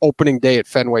know that opening day at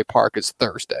Fenway Park is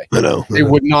Thursday. I know. They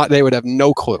would not. They would have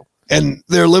no clue. And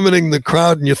they're limiting the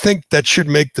crowd, and you think that should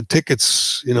make the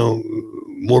tickets,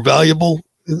 more valuable.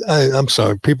 I'm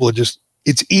sorry. People are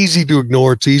it's easy to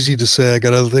ignore. It's easy to say, I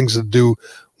got other things to do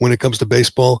when it comes to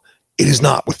baseball. It is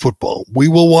not with football. We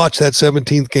will watch that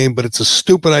 17th game, but it's a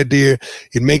stupid idea.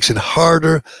 It makes it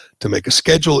harder to make a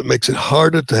schedule. It makes it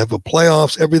harder to have a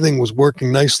playoffs. Everything was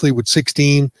working nicely with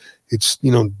 16. It's,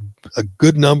 a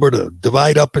good number to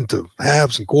divide up into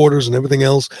halves and quarters and everything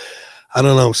else. I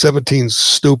don't know. 17's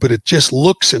stupid. It just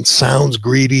looks and sounds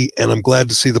greedy, and I'm glad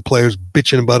to see the players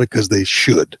bitching about it because they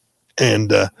should. And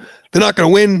they're not going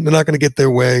to win. They're not going to get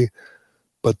their way,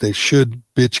 but they should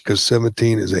bitch because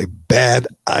 17 is a bad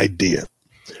idea.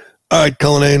 All right,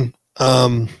 Cullinane.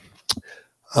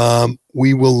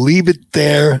 We will leave it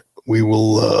there. We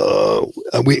will.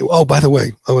 By the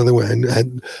way,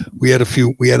 we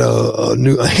had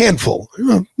a handful,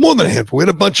 more than a handful. We had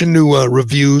a bunch of new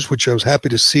reviews, which I was happy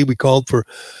to see. We called for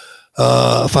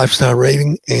a 5-star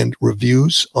rating and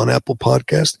reviews on Apple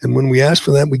Podcast. And when we ask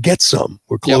for that, we get some.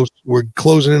 We're close. Yep. We're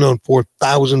closing in on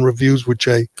 4,000 reviews, which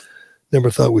I never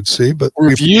thought we'd see. But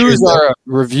reviews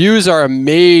are a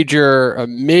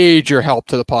major help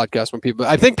to the podcast. When people,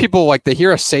 I think people like they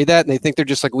hear us say that and they think they're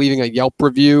just like leaving a Yelp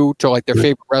review to like their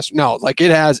favorite restaurant. No, like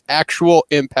it has actual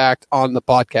impact on the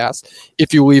podcast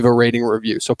if you leave a rating or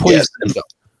review. So please. Yes.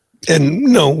 And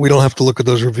no, we don't have to look at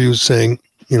those reviews saying,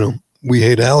 we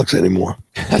hate Alex anymore.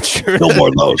 That's true. No more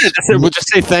of those. We'll just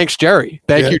say thanks, Jerry.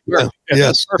 Thank you, Jerry.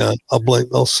 Yes.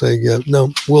 I'll say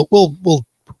no.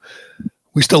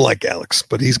 We still like Alex,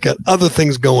 but he's got other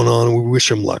things going on, and we wish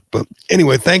him luck. But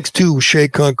anyway, thanks to Shea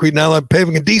Concrete, Now Live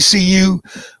Paving, and DCU.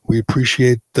 We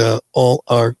appreciate all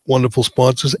our wonderful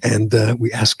sponsors, and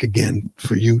we ask again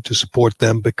for you to support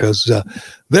them because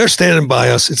they're standing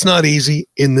by us. It's not easy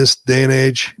in this day and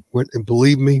age, and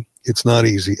believe me, it's not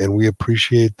easy, and we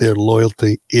appreciate their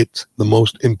loyalty. It's the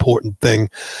most important thing.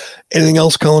 Anything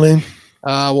else, Colin?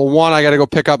 Well, one, I got to go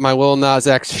pick up my Lil Nas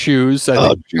X shoes. I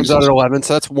think it comes out at 11,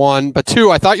 so that's one. But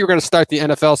two, I thought you were going to start the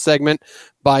NFL segment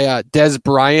by Des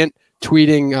Bryant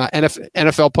tweeting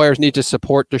NFL players need to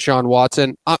support Deshaun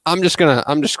Watson. The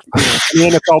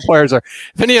NFL players are,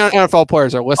 if any NFL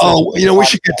players are listening. Oh, we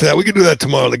should get to that. We could do that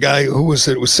tomorrow. The guy who was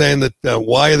saying that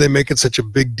why are they making such a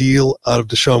big deal out of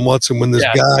Deshaun Watson when this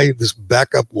guy, this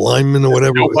backup lineman or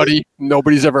whatever.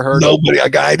 Nobody's ever heard of. A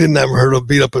guy I didn't ever heard of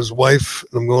beat up his wife.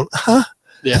 And I'm going, huh?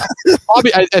 Yeah,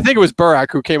 Bobby, I think it was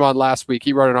Burak who came on last week.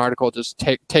 He wrote an article just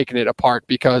taking it apart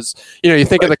because, you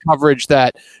think of the coverage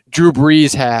that Drew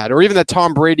Brees had or even that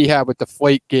Tom Brady had with the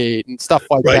Deflategate and stuff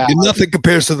like that. Right, nothing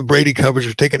compares to the Brady coverage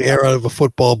of taking air out of a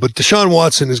football. But Deshaun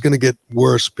Watson is going to get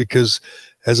worse because,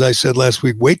 as I said last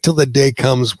week, wait till the day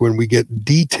comes when we get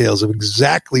details of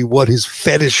exactly what his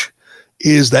fetish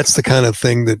is. That's the kind of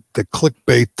thing that the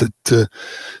clickbait that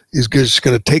is just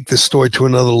going to take this story to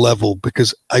another level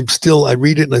because I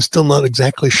read it and I'm still not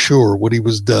exactly sure what he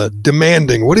was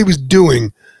demanding, what he was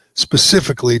doing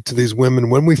specifically to these women.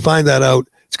 When we find that out,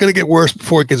 it's going to get worse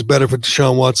before it gets better for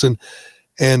Deshaun Watson.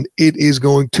 And it is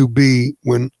going to be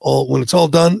when it's all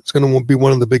done, it's going to be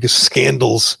one of the biggest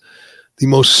scandals, the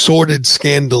most sordid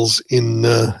scandals in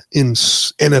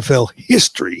NFL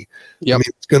history. Yep. I mean,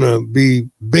 it's going to be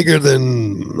bigger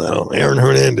than Aaron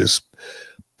Hernandez,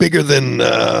 bigger than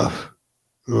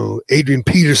Adrian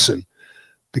Peterson,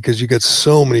 because you got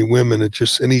so many women.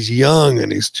 And he's young,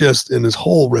 and and his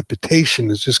whole reputation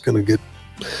is just going to get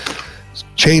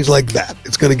changed like that.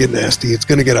 It's going to get nasty. It's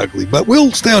going to get ugly. But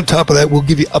we'll stay on top of that. We'll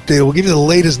give you update. We'll give you the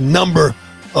latest number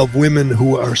of women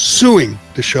who are suing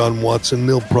Deshaun Watson.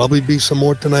 There'll probably be some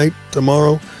more tonight,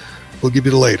 tomorrow. We'll give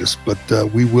you the latest, but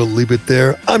we will leave it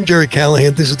there. I'm Jerry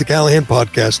Callahan. This is the Callahan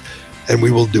Podcast, and we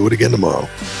will do it again tomorrow.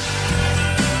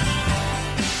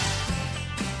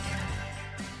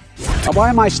 Why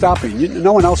am I stopping?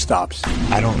 No one else stops.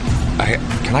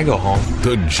 Can I go home?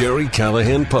 The Jerry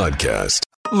Callahan Podcast.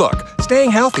 Look,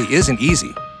 staying healthy isn't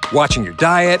easy. Watching your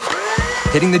diet,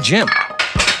 hitting the gym,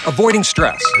 avoiding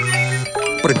stress.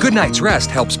 But a good night's rest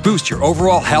helps boost your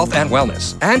overall health and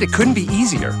wellness. And it couldn't be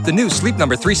easier. The new Sleep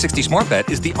Number 360 Smart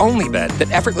Bed is the only bed that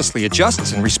effortlessly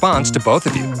adjusts and responds to both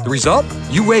of you. The result?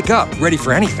 You wake up ready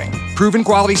for anything. Proven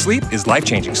quality sleep is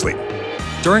life-changing sleep.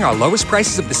 During our lowest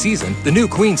prices of the season, the new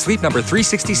Queen Sleep Number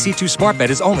 360 C2 Smart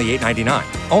Bed is only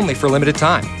 $8.99. Only for a limited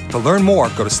time. To learn more,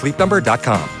 go to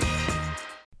sleepnumber.com.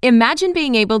 Imagine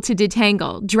being able to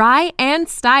detangle, dry, and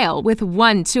style with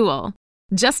one tool.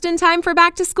 Just in time for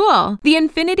back to school, the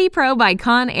Infinity Pro by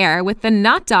Conair with the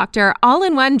Knot Doctor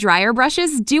all-in-one dryer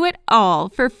brushes do it all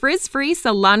for frizz-free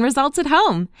salon results at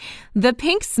home. The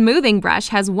pink smoothing brush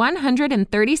has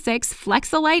 136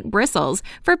 Flexolite bristles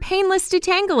for painless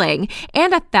detangling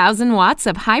and 1,000 watts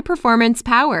of high-performance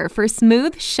power for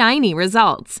smooth, shiny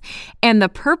results. And the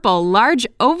purple large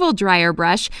oval dryer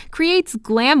brush creates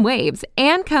glam waves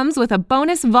and comes with a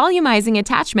bonus volumizing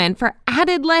attachment for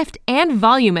added lift and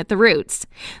volume at the roots.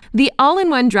 The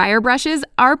all-in-one dryer brushes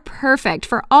are perfect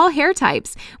for all hair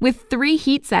types with 3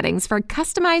 heat settings for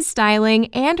customized styling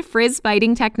and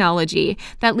frizz-fighting technology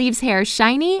that leaves hair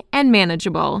shiny and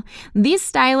manageable. These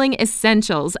styling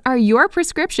essentials are your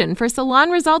prescription for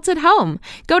salon results at home.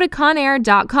 Go to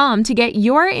Conair.com to get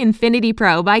your Infinity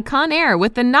Pro by Conair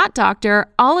with the Knot Doctor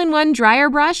all-in-one dryer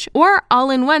brush or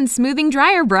all-in-one smoothing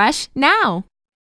dryer brush now.